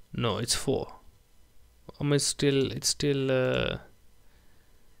 No, it's 4. It's still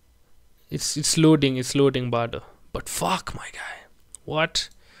it's loading, Bardo. But fuck, my guy. What?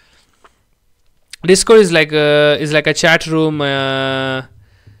 Discord is like a chat room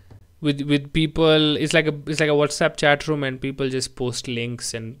with people. It's like a WhatsApp chat room, and people just post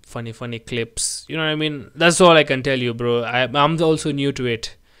links and funny clips. You know what I mean? That's all I can tell you, bro. I'm also new to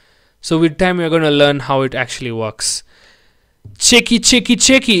it, so with time we're gonna learn how it actually works.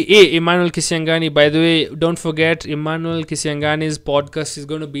 Checky. Hey, Emmanuel Kisiangani. By the way, don't forget, Emmanuel Kisiangani's podcast is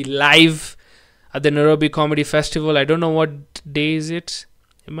going to be live at the Nairobi Comedy Festival. I don't know what day is it.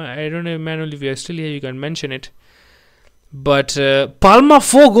 I don't know, Emmanuel, if you're still here, you can mention it. But Palma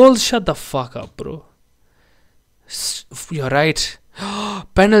 4 goals. Shut the fuck up, bro. You're right.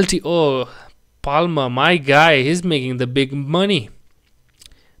 Penalty. Oh, Palma, my guy. He's making the big money.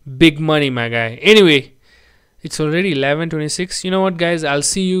 Big money, my guy. Anyway. It's already 11:26. You know what, guys? I'll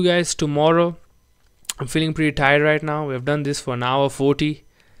see you guys tomorrow. I'm feeling pretty tired right now. We've done this for an hour 40.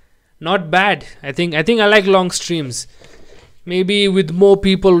 Not bad. I think I like long streams. Maybe with more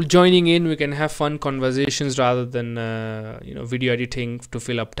people joining in, we can have fun conversations rather than video editing to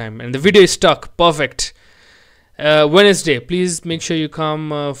fill up time. And the video is stuck. Perfect. Wednesday, please make sure you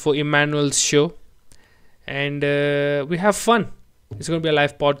come for Emmanuel's show, and we have fun. It's going to be a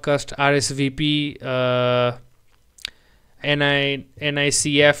live podcast. RSVP.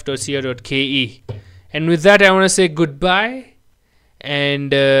 nicf.co.ke. And with that, I want to say goodbye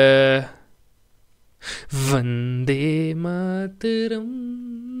and Vande Mataram.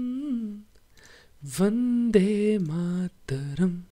 Vande Mataram.